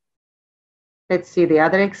 Let's see the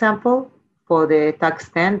other example for the tuck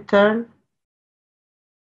stand turn.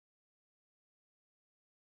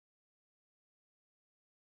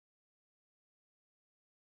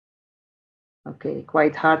 Okay,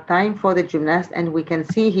 quite hard time for the gymnast, and we can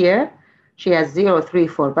see here she has 0, 3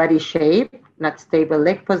 for body shape, not stable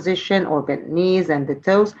leg position or bent knees and the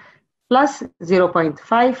toes, plus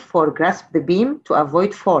 0.5 for grasp the beam to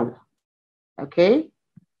avoid fall. Okay,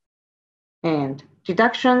 and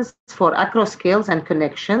deductions for across scales and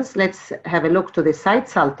connections. Let's have a look to the side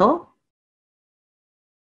salto.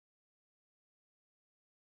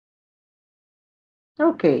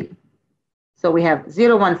 Okay, so we have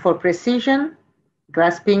 0-1 for precision,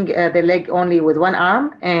 grasping the leg only with one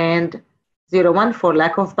arm, and 0-1 for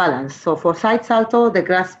lack of balance. So for side salto, the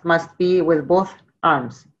grasp must be with both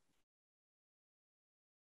arms.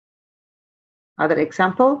 Other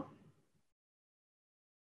example.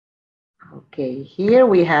 Okay, here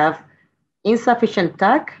we have insufficient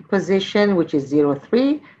tuck position, which is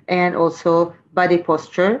 0-3, and also body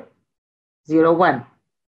posture 0-1.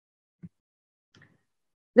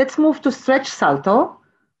 Let's move to stretch salto.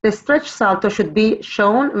 The stretch salto should be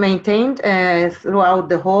shown, maintained throughout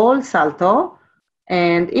the whole salto.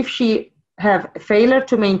 And if she have failure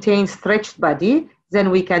to maintain stretched body, then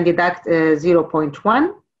we can deduct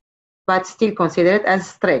 0.1, but still consider it as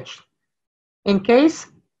stretched. In case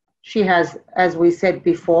she has, as we said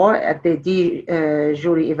before at the D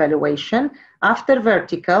jury evaluation, after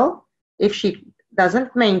vertical, if she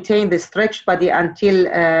doesn't maintain the stretched body until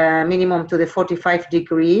minimum to the 45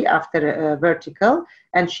 degree after vertical,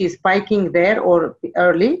 and she's spiking there or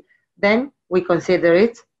early, then we consider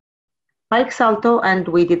it pike salto and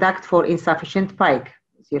we deduct for insufficient pike,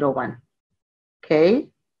 0-1. Okay.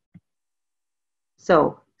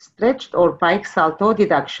 So stretched or pike salto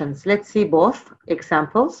deductions. Let's see both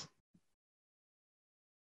examples.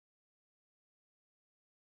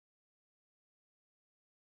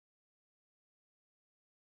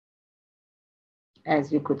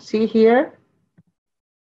 As you could see here,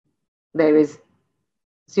 there is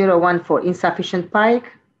 0-1 for insufficient pike,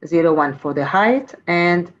 0-1 for the height,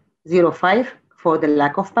 and 0-5 for the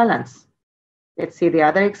lack of balance. Let's see the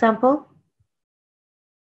other example.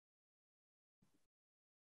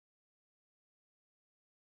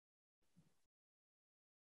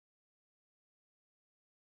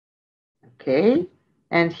 Okay,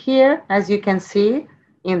 and here, as you can see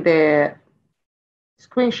in the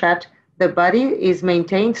screenshot, the body is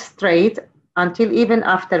maintained straight until even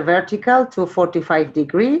after vertical to 45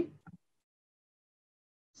 degree.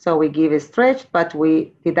 So we give a stretch, but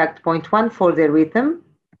we deduct 0.1 for the rhythm.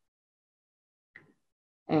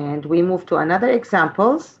 And we move to another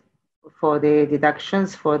examples for the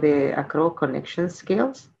deductions for the acro connection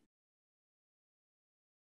scales.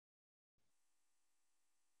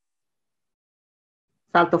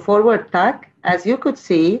 Salto forward tuck, as you could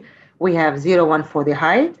see, we have 0-1 for the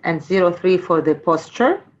height and 0-3 for the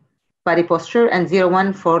posture, body posture, and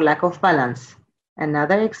 0-1 for lack of balance.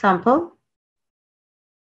 Another example.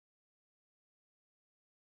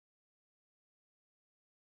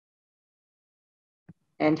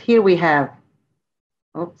 And here we have,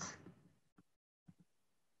 oops,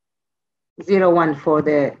 0-1 for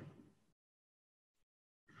the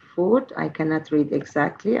foot. I cannot read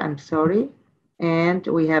exactly, I'm sorry. And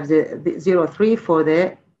we have the 0-3 for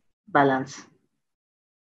the balance.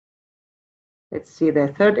 Let's see the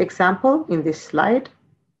third example in this slide.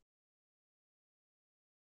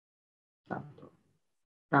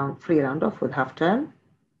 Free round off with half turn.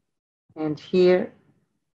 And here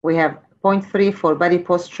we have 0.3 for body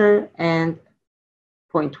posture and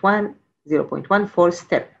 0.1 for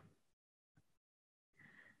step.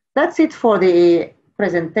 That's it for the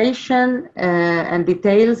presentation and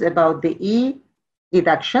details about the E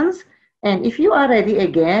deductions. And if you are ready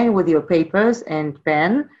again with your papers and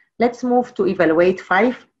pen, let's move to evaluate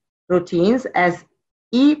 5 routines as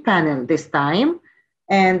E panel this time.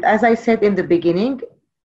 And as I said in the beginning,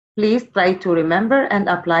 please try to remember and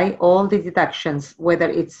apply all the deductions, whether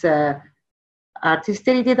it's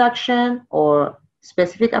artistry deduction or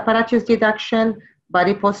specific apparatus deduction,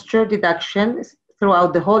 body posture deduction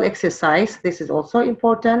throughout the whole exercise. This is also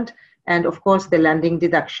important. And of course, the landing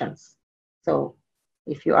deductions. So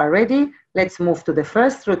if you are ready, let's move to the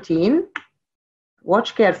first routine.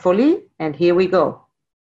 Watch carefully, and here we go.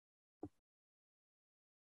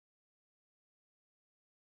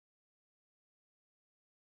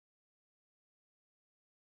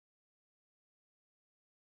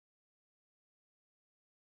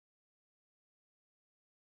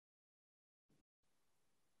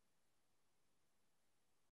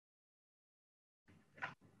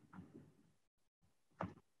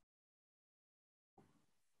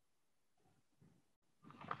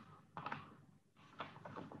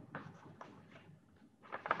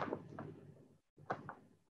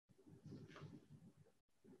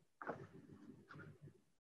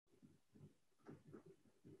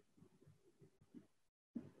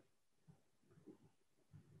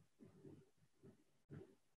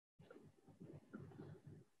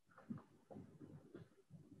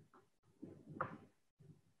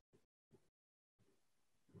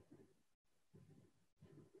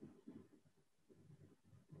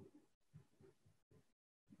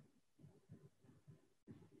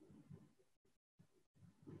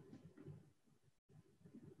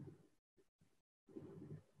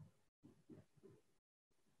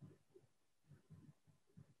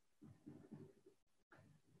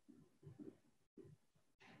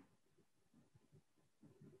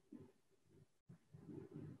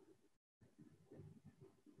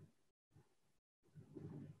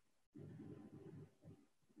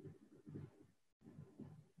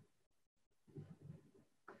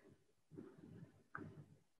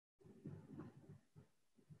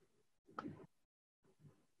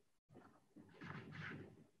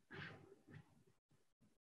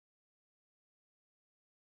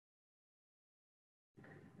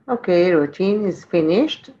 Okay, routine is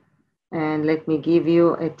finished. And let me give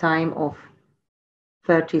you a time of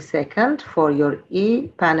 30 seconds for your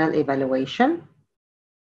e-panel evaluation.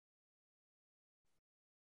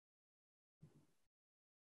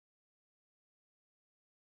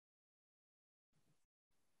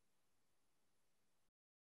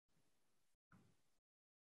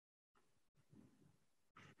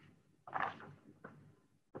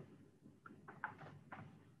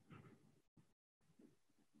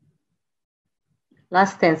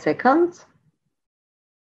 Last 10 seconds.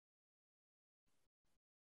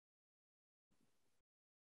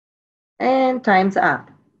 And time's up.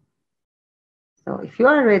 So if you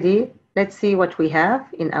are ready, let's see what we have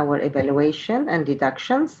in our evaluation and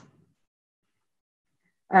deductions.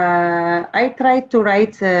 I tried to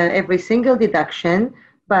write every single deduction,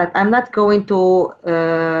 but I'm not going to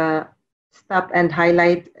stop and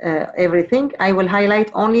highlight everything. I will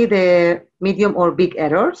highlight only the medium or big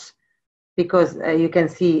errors because you can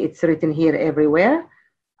see it's written here everywhere.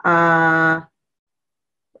 And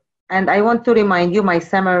I want to remind you, my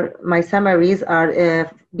summaries are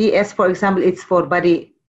BS, for example, it's for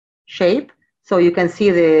body shape. So you can see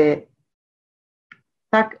the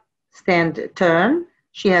tuck, stand, turn.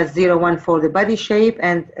 She has 0, 1 for the body shape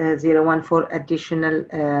and 0, 1 for additional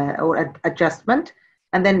or adjustment.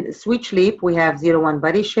 And then switch leap, we have 0, 1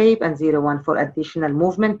 body shape and 0, 1 for additional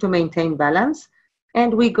movement to maintain balance.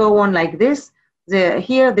 And we go on like this.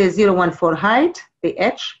 Here, the 0, 1 for height, the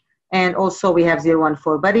H, and also we have 0, 1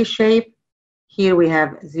 for body shape. Here we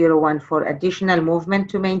have 0, 1 for additional movement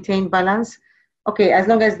to maintain balance. Okay, as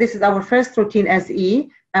long as this is our first routine as E,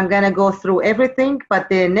 I'm gonna go through everything, but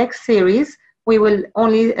the next series, we will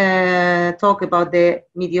only talk about the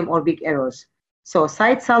medium or big errors. So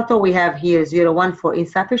side salto, we have here 0, 1 for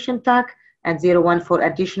insufficient tuck and 0, 1 for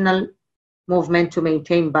additional movement to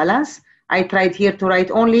maintain balance. I tried here to write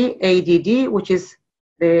only ADD, which is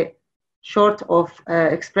the short of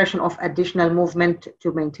expression of additional movement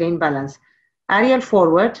to maintain balance. Aerial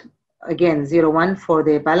forward, again, 0, 1 for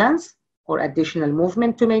the balance or additional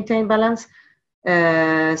movement to maintain balance.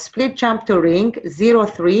 Split jump to ring, 0,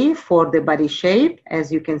 3 for the body shape,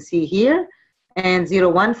 as you can see here, and 0,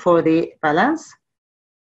 1 for the balance.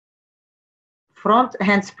 Front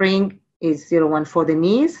handspring is 0, 1 for the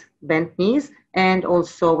knees, bent knees, and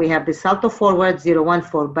also we have the salto forward, 0, 1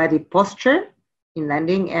 for body posture in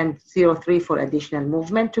landing, and 0, 3 for additional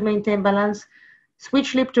movement to maintain balance.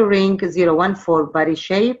 Switch leap to ring, 0, 1 for body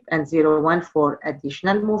shape, and 0, 1 for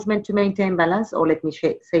additional movement to maintain balance, or let me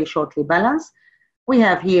say shortly balance. We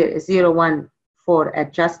have here 0, 1 for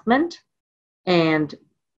adjustment, and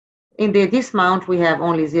in the dismount, we have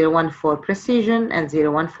only 0, 1 for precision and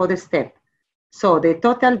 0, 1 for the step. So the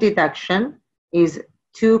total deduction is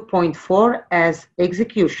 2.4 as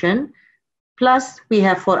execution, plus we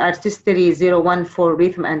have for artistry 0, 1 for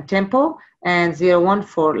rhythm and tempo, and 0, 1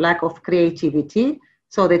 for lack of creativity.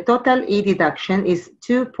 So the total E deduction is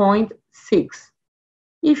 2.6.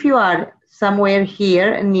 If you are somewhere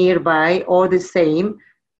here nearby or the same,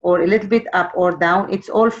 or a little bit up or down, it's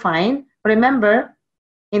all fine. Remember,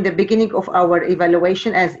 in the beginning of our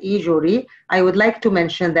evaluation as e-jury, I would like to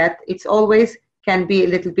mention that it's always can be a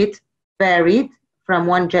little bit varied from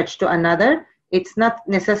one judge to another. It's not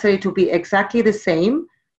necessary to be exactly the same.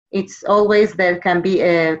 It's always there can be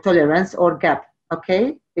a tolerance or gap,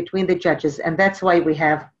 okay, between the judges. And that's why we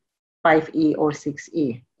have 5E or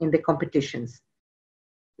 6E in the competitions.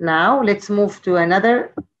 Now let's move to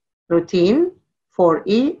another routine for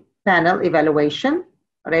E panel evaluation.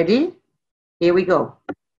 Ready? Here we go.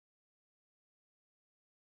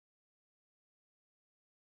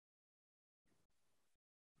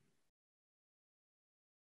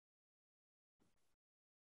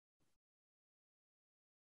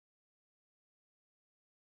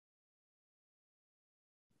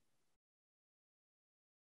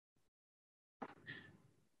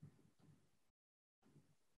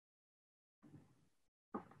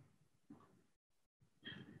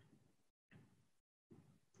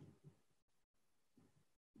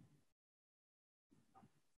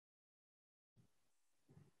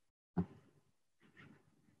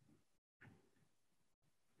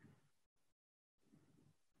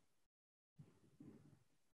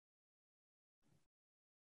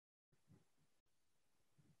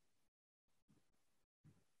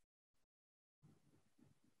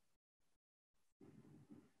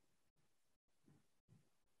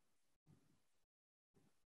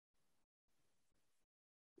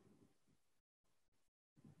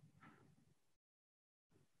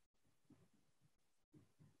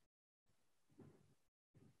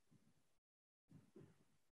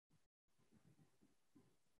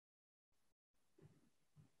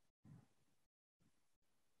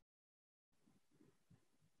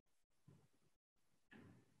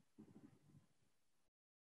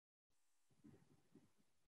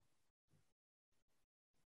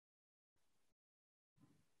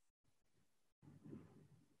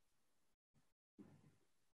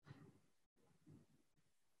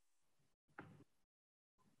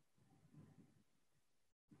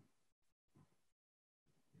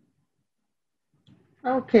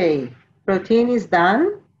 Okay, routine is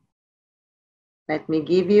done. Let me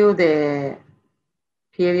give you the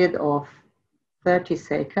period of 30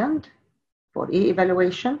 seconds for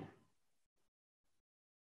e-evaluation.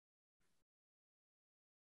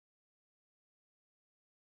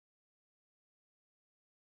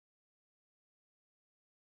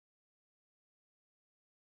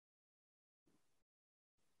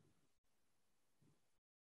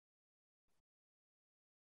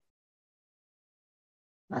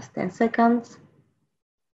 Last 10 seconds.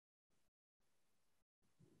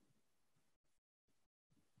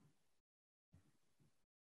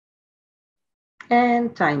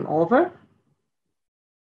 And time over.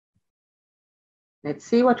 Let's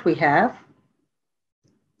see what we have.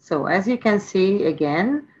 So as you can see,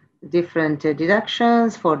 again, different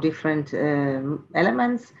deductions for different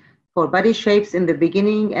elements. For body shapes in the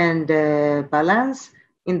beginning and balance.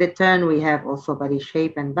 In the turn, we have also body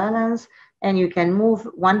shape and balance. And you can move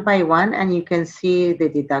one by one and you can see the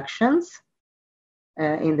deductions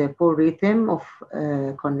in the full rhythm of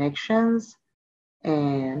connections.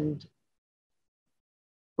 And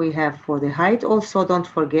we have for the height also, don't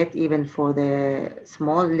forget, even for the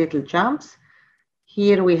small little jumps.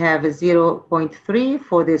 Here we have a 0.3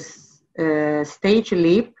 for this stage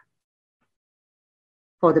leap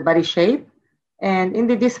for the body shape. And in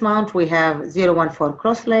the dismount, we have 0.1 for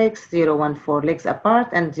cross legs, 0.1 for legs apart,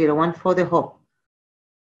 and 0.1 for the hop.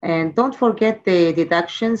 And don't forget the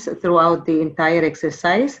deductions throughout the entire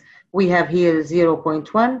exercise. We have here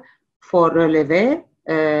 0.1 for releve,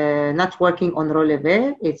 not working on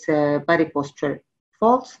releve. It's a body posture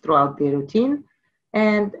faults throughout the routine.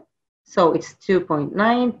 And so it's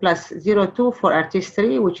 2.9 plus 0.2 for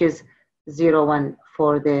artistry, which is 0.1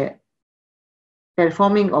 for the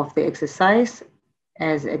performing of the exercise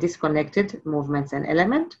as a disconnected movements and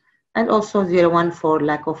element, and also 0.1 for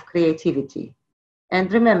lack of creativity.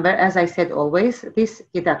 And remember, as I said always, these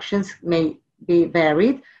deductions may be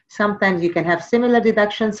varied. Sometimes you can have similar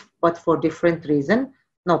deductions, but for different reason.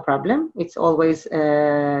 No problem. It's always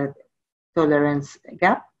a tolerance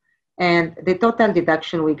gap. And the total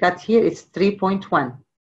deduction we got here is 3.1.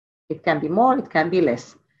 It can be more, it can be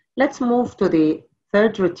less. Let's move to the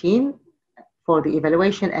third routine for the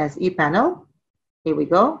evaluation as e-panel. Here we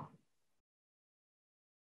go.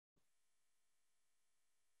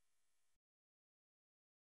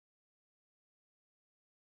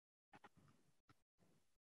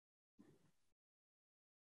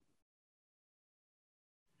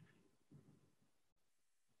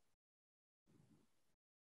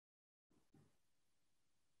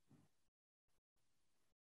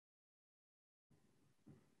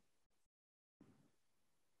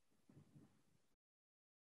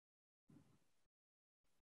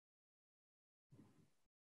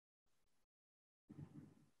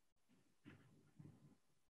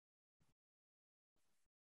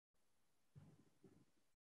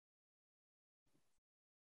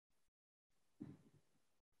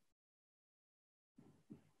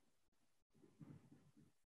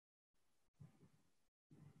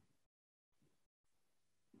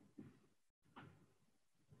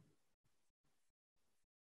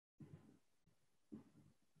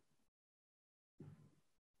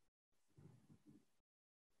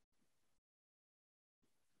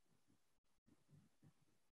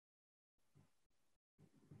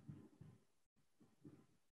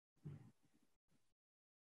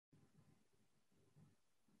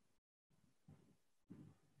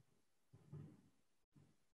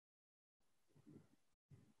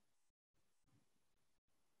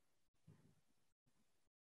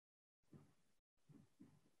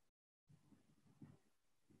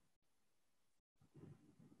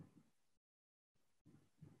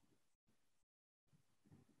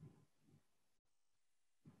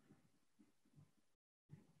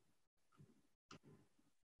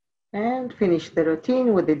 And finish the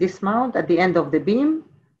routine with the dismount at the end of the beam.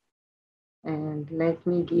 And let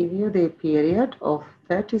me give you the period of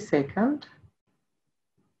 30 seconds.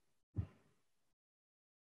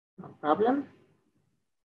 No problem.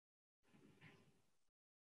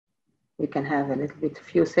 We can have a little bit,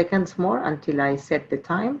 few seconds more until I set the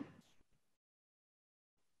time.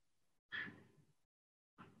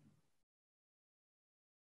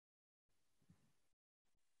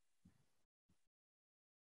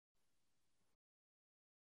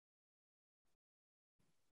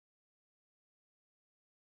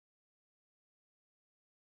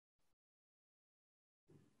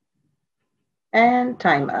 And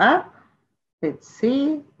time up. Let's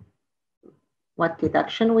see what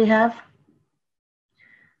deduction we have.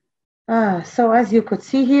 So as you could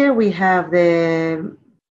see here, we have the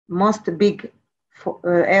most big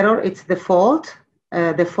error. It's the fault.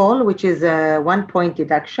 the fall, which is a 1 point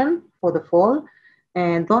deduction for the fall.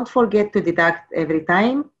 And don't forget to deduct every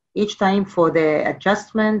time, each time for the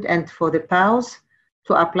adjustment and for the pause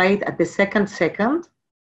to apply it at the second.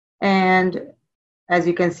 And as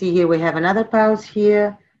you can see here, we have another pause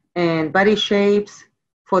here, and body shapes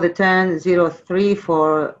for the turn 0-3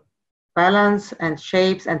 for balance and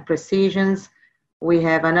shapes and precisions. We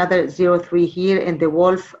have another 0-3 here in the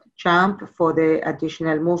wolf jump for the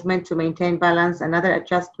additional movement to maintain balance, another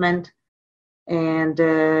adjustment. And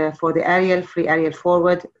for the aerial, free aerial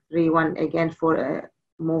forward, 3-1 again for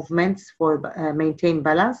movements for maintain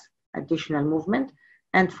balance, additional movement.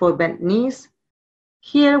 And for bent knees,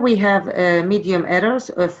 here we have medium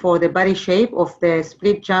errors for the body shape of the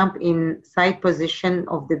split jump in side position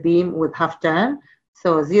of the beam with half turn.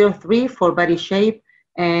 So 0-3 for body shape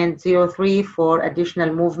and 0-3 for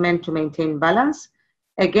additional movement to maintain balance.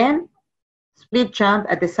 Again, split jump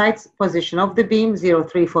at the side position of the beam,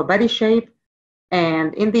 0-3 for body shape.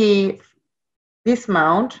 And in the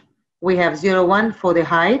dismount, we have 0-1 for the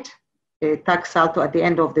height, the tuck salto at the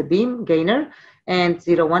end of the beam, gainer, and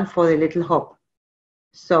 0-1 for the little hop.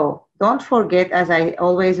 So don't forget, as I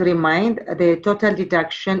always remind, the total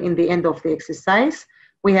deduction in the end of the exercise.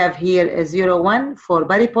 We have here a 0-1 for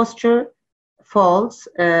body posture, falls,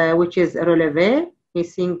 which is releve,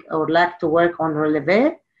 missing or lack to work on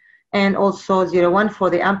releve, and also 0-1 for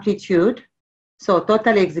the amplitude. So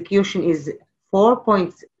total execution is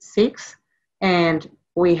 4.6, and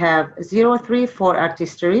we have 0-3 for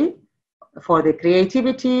artistry, for the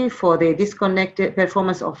creativity, for the disconnected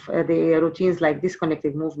performance of the routines like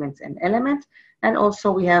disconnected movements and elements. And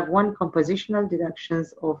also we have 1 compositional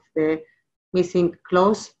deductions of the missing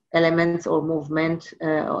close elements or movement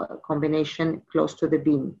combination close to the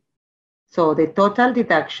beam. So the total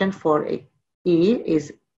deduction for E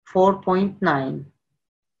is 4.9.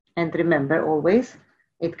 And remember always,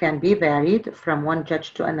 it can be varied from one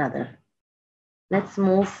judge to another. Let's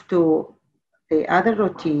move to the other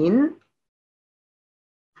routine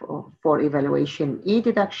for evaluation E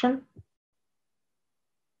deduction.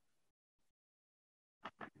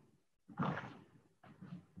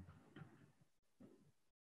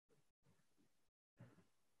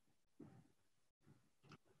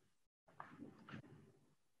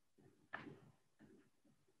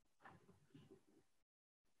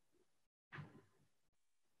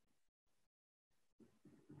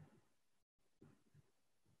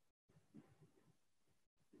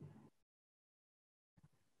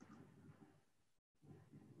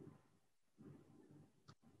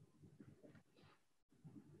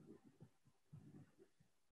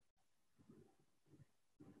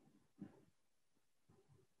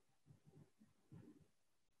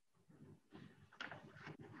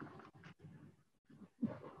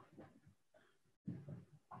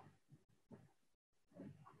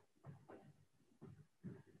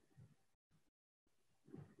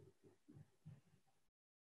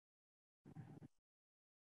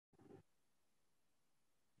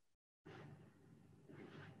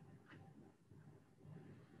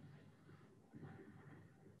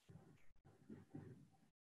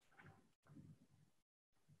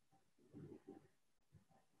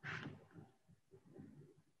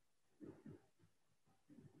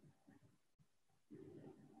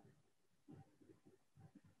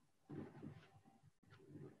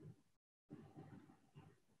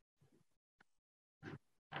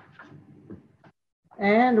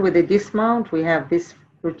 And with the dismount, we have this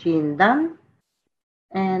routine done.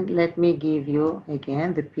 And let me give you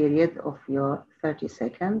again the period of your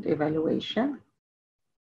 30-second evaluation.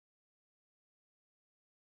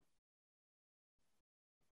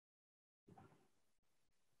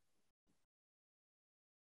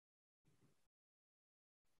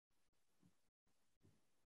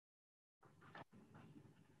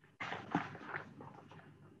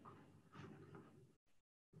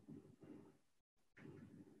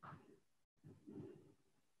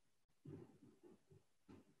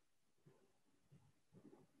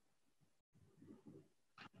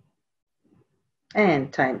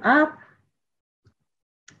 And time up.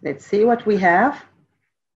 Let's see what we have.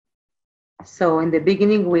 So in the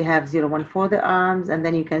beginning, we have 0-1 for the arms, and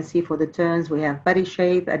then you can see for the turns, we have body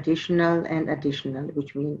shape, additional, and additional,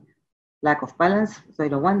 which means lack of balance,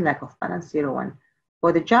 0-1, lack of balance, 0-1.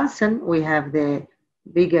 For the Johnson, we have the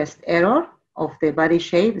biggest error of the body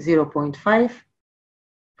shape, 0.5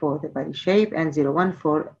 for the body shape, and 0-1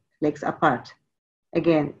 for legs apart.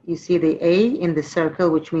 Again, you see the A in the circle,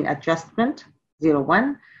 which means adjustment,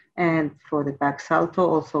 0-1. And for the back salto,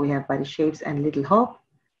 also we have body shapes and little hop.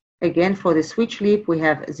 Again, for the switch leap, we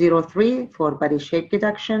have 0-3 for body shape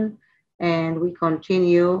deduction. And we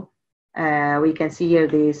continue We can see here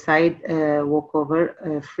the side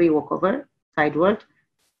walkover, free walkover, sideward,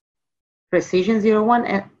 precision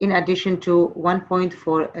 0-1, in addition to 1 point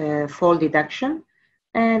for fall deduction,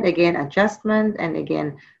 and again adjustment, and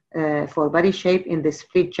again for body shape in the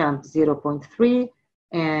split jump 0.3.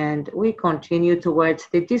 And we continue towards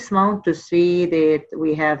the dismount to see that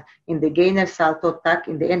we have in the gainer salto tuck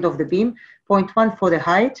in the end of the beam, 0.1 for the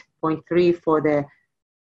height, 0.3 for the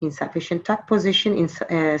insufficient tuck position in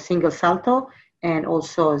single salto, and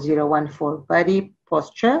also 0.1 for body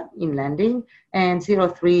posture in landing, and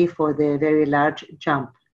 0.3 for the very large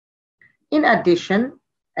jump. In addition,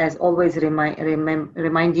 as always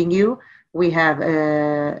reminding you, we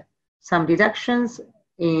have some deductions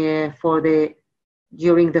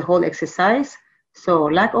during the whole exercise. So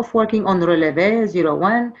lack of working on releve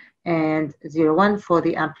 0.1 and 0.1 for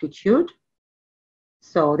the amplitude.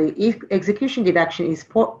 So the execution deduction is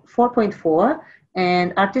 4.4,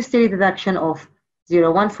 and artistry deduction of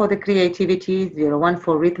 0.1 for the creativity, 0.1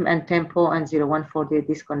 for rhythm and tempo, and 0.1 for the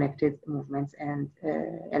disconnected movements and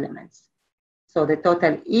elements. So the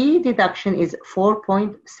total E deduction is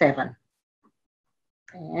 4.7.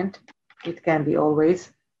 And it can be always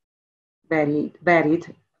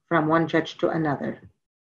varied from one judge to another.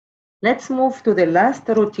 Let's move to the last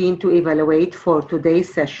routine to evaluate for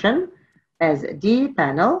today's session as D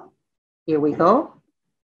panel. Here we go.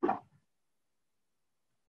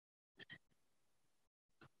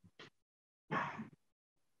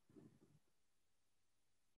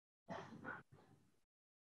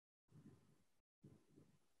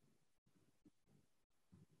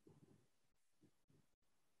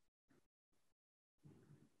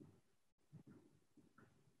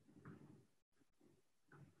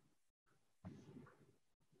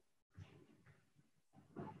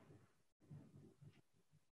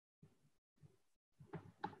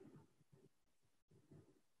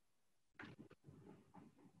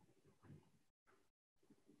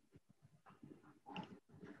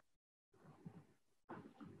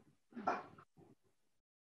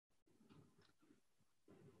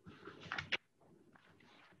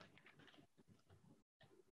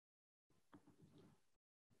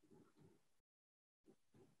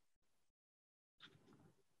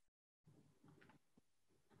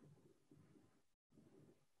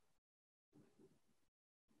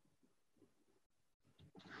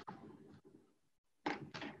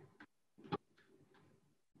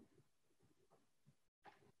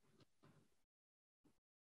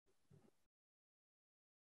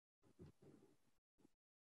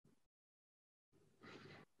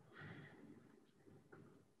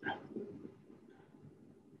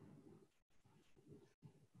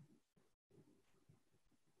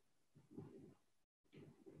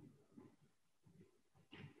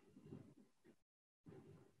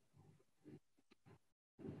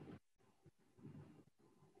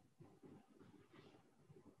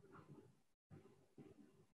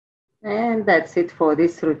 And that's it for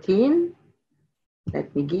this routine.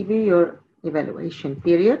 Let me give you your evaluation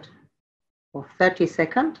period of 30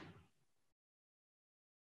 seconds.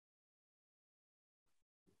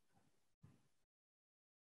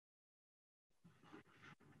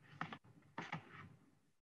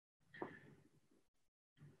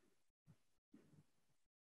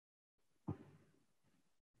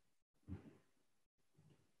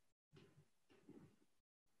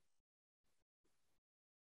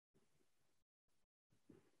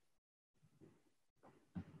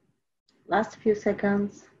 Last few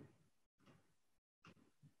seconds.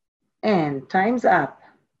 And time's up.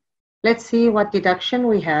 Let's see what deduction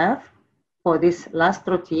we have for this last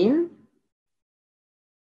routine.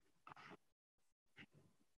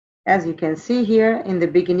 As you can see here in the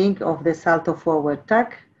beginning of the salto forward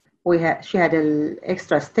tuck, she had an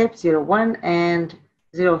extra step 0.1 and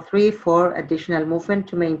 0.3 for additional movement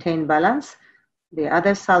to maintain balance. The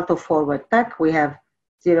other salto forward tuck, we have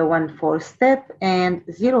 0.1 for step and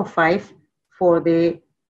 0.5 for the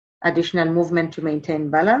additional movement to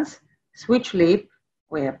maintain balance. Switch leap,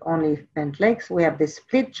 we have only bent legs. We have the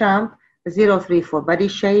split jump, 0.3 for body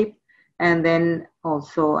shape, and then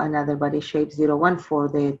also another body shape, 0.1 for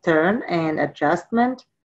the turn and adjustment,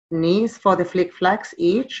 knees for the flick flags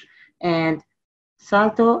each, and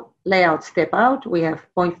salto layout step out. We have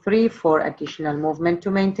 0.3 for additional movement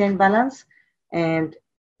to maintain balance. And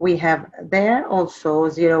we have there also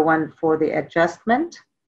 0.1 for the adjustment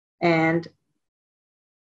and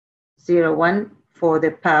 0.1 for the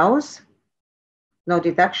pause, no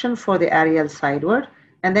deduction for the aerial sideward.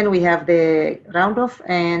 And then we have the round off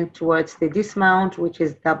and towards the dismount, which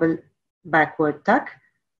is double backward tuck,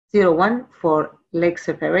 0.1 for leg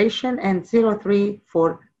separation and 0.3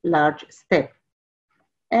 for large step.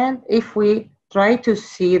 And if we try to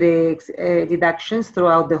see the deductions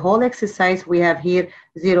throughout the whole exercise, we have here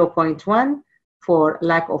 0.1 for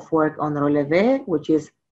lack of work on releve, which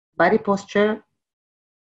is body posture,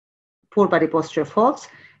 poor body posture faults,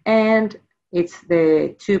 and it's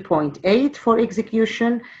the 2.8 for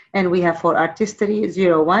execution, and we have for artistry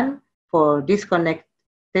 0.1 for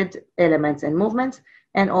disconnected elements and movements,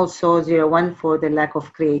 and also 0.1 for the lack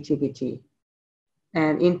of creativity.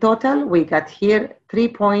 And in total, we got here 3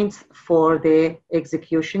 points for the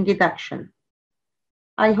execution deduction.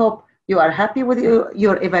 I hope you are happy with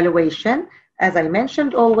your evaluation. As I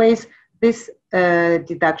mentioned always, these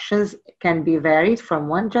deductions can be varied from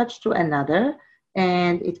one judge to another,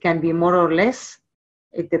 and it can be more or less.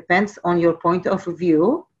 It depends on your point of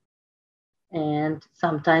view, and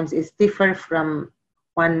sometimes it's different from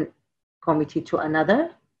one committee to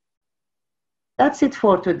another. That's it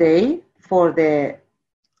for today for the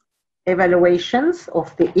evaluations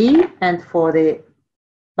of the E and for the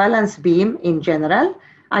balance beam in general.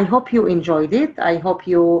 I hope you enjoyed it. I hope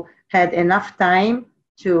you had enough time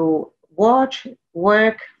to watch,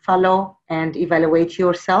 work, follow, and evaluate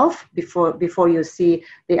yourself before you see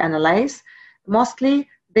the analyze. Mostly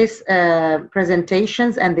these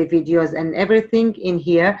presentations and the videos and everything in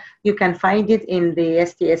here, you can find it in the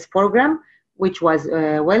STS program, which was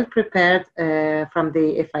well prepared from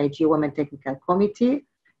the FIG Women Technical Committee.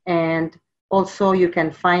 And also you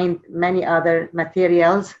can find many other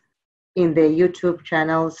materials in the YouTube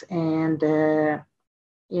channels and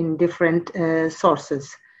in different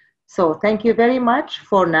sources. So thank you very much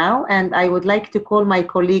for now. And I would like to call my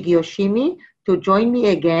colleague Yoshimi to join me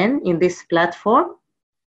again in this platform.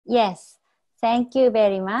 Yes, thank you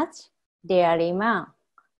very much, dear Rima,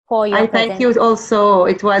 for your thank you also.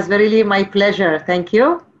 It was really my pleasure. Thank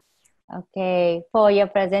you. Okay, for your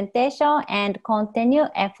presentation and continue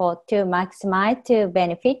effort to maximize to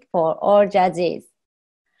benefit for all judges.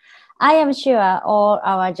 I am sure all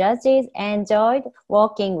our judges enjoyed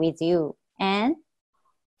working with you. And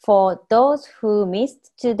for those who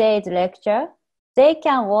missed today's lecture, they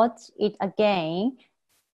can watch it again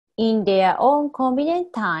in their own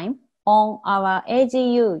convenient time on our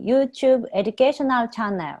AGU YouTube educational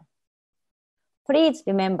channel. Please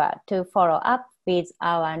remember to follow up with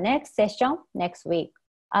our next session next week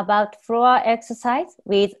about floor exercise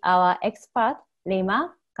with our expert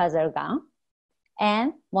Rima Kizilgun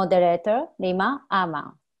and moderator Rima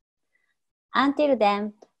Arman. Until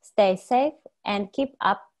then, stay safe and keep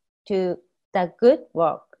up to the good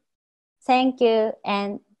work. Thank you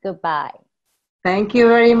and goodbye. Thank you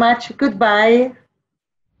very much. Goodbye.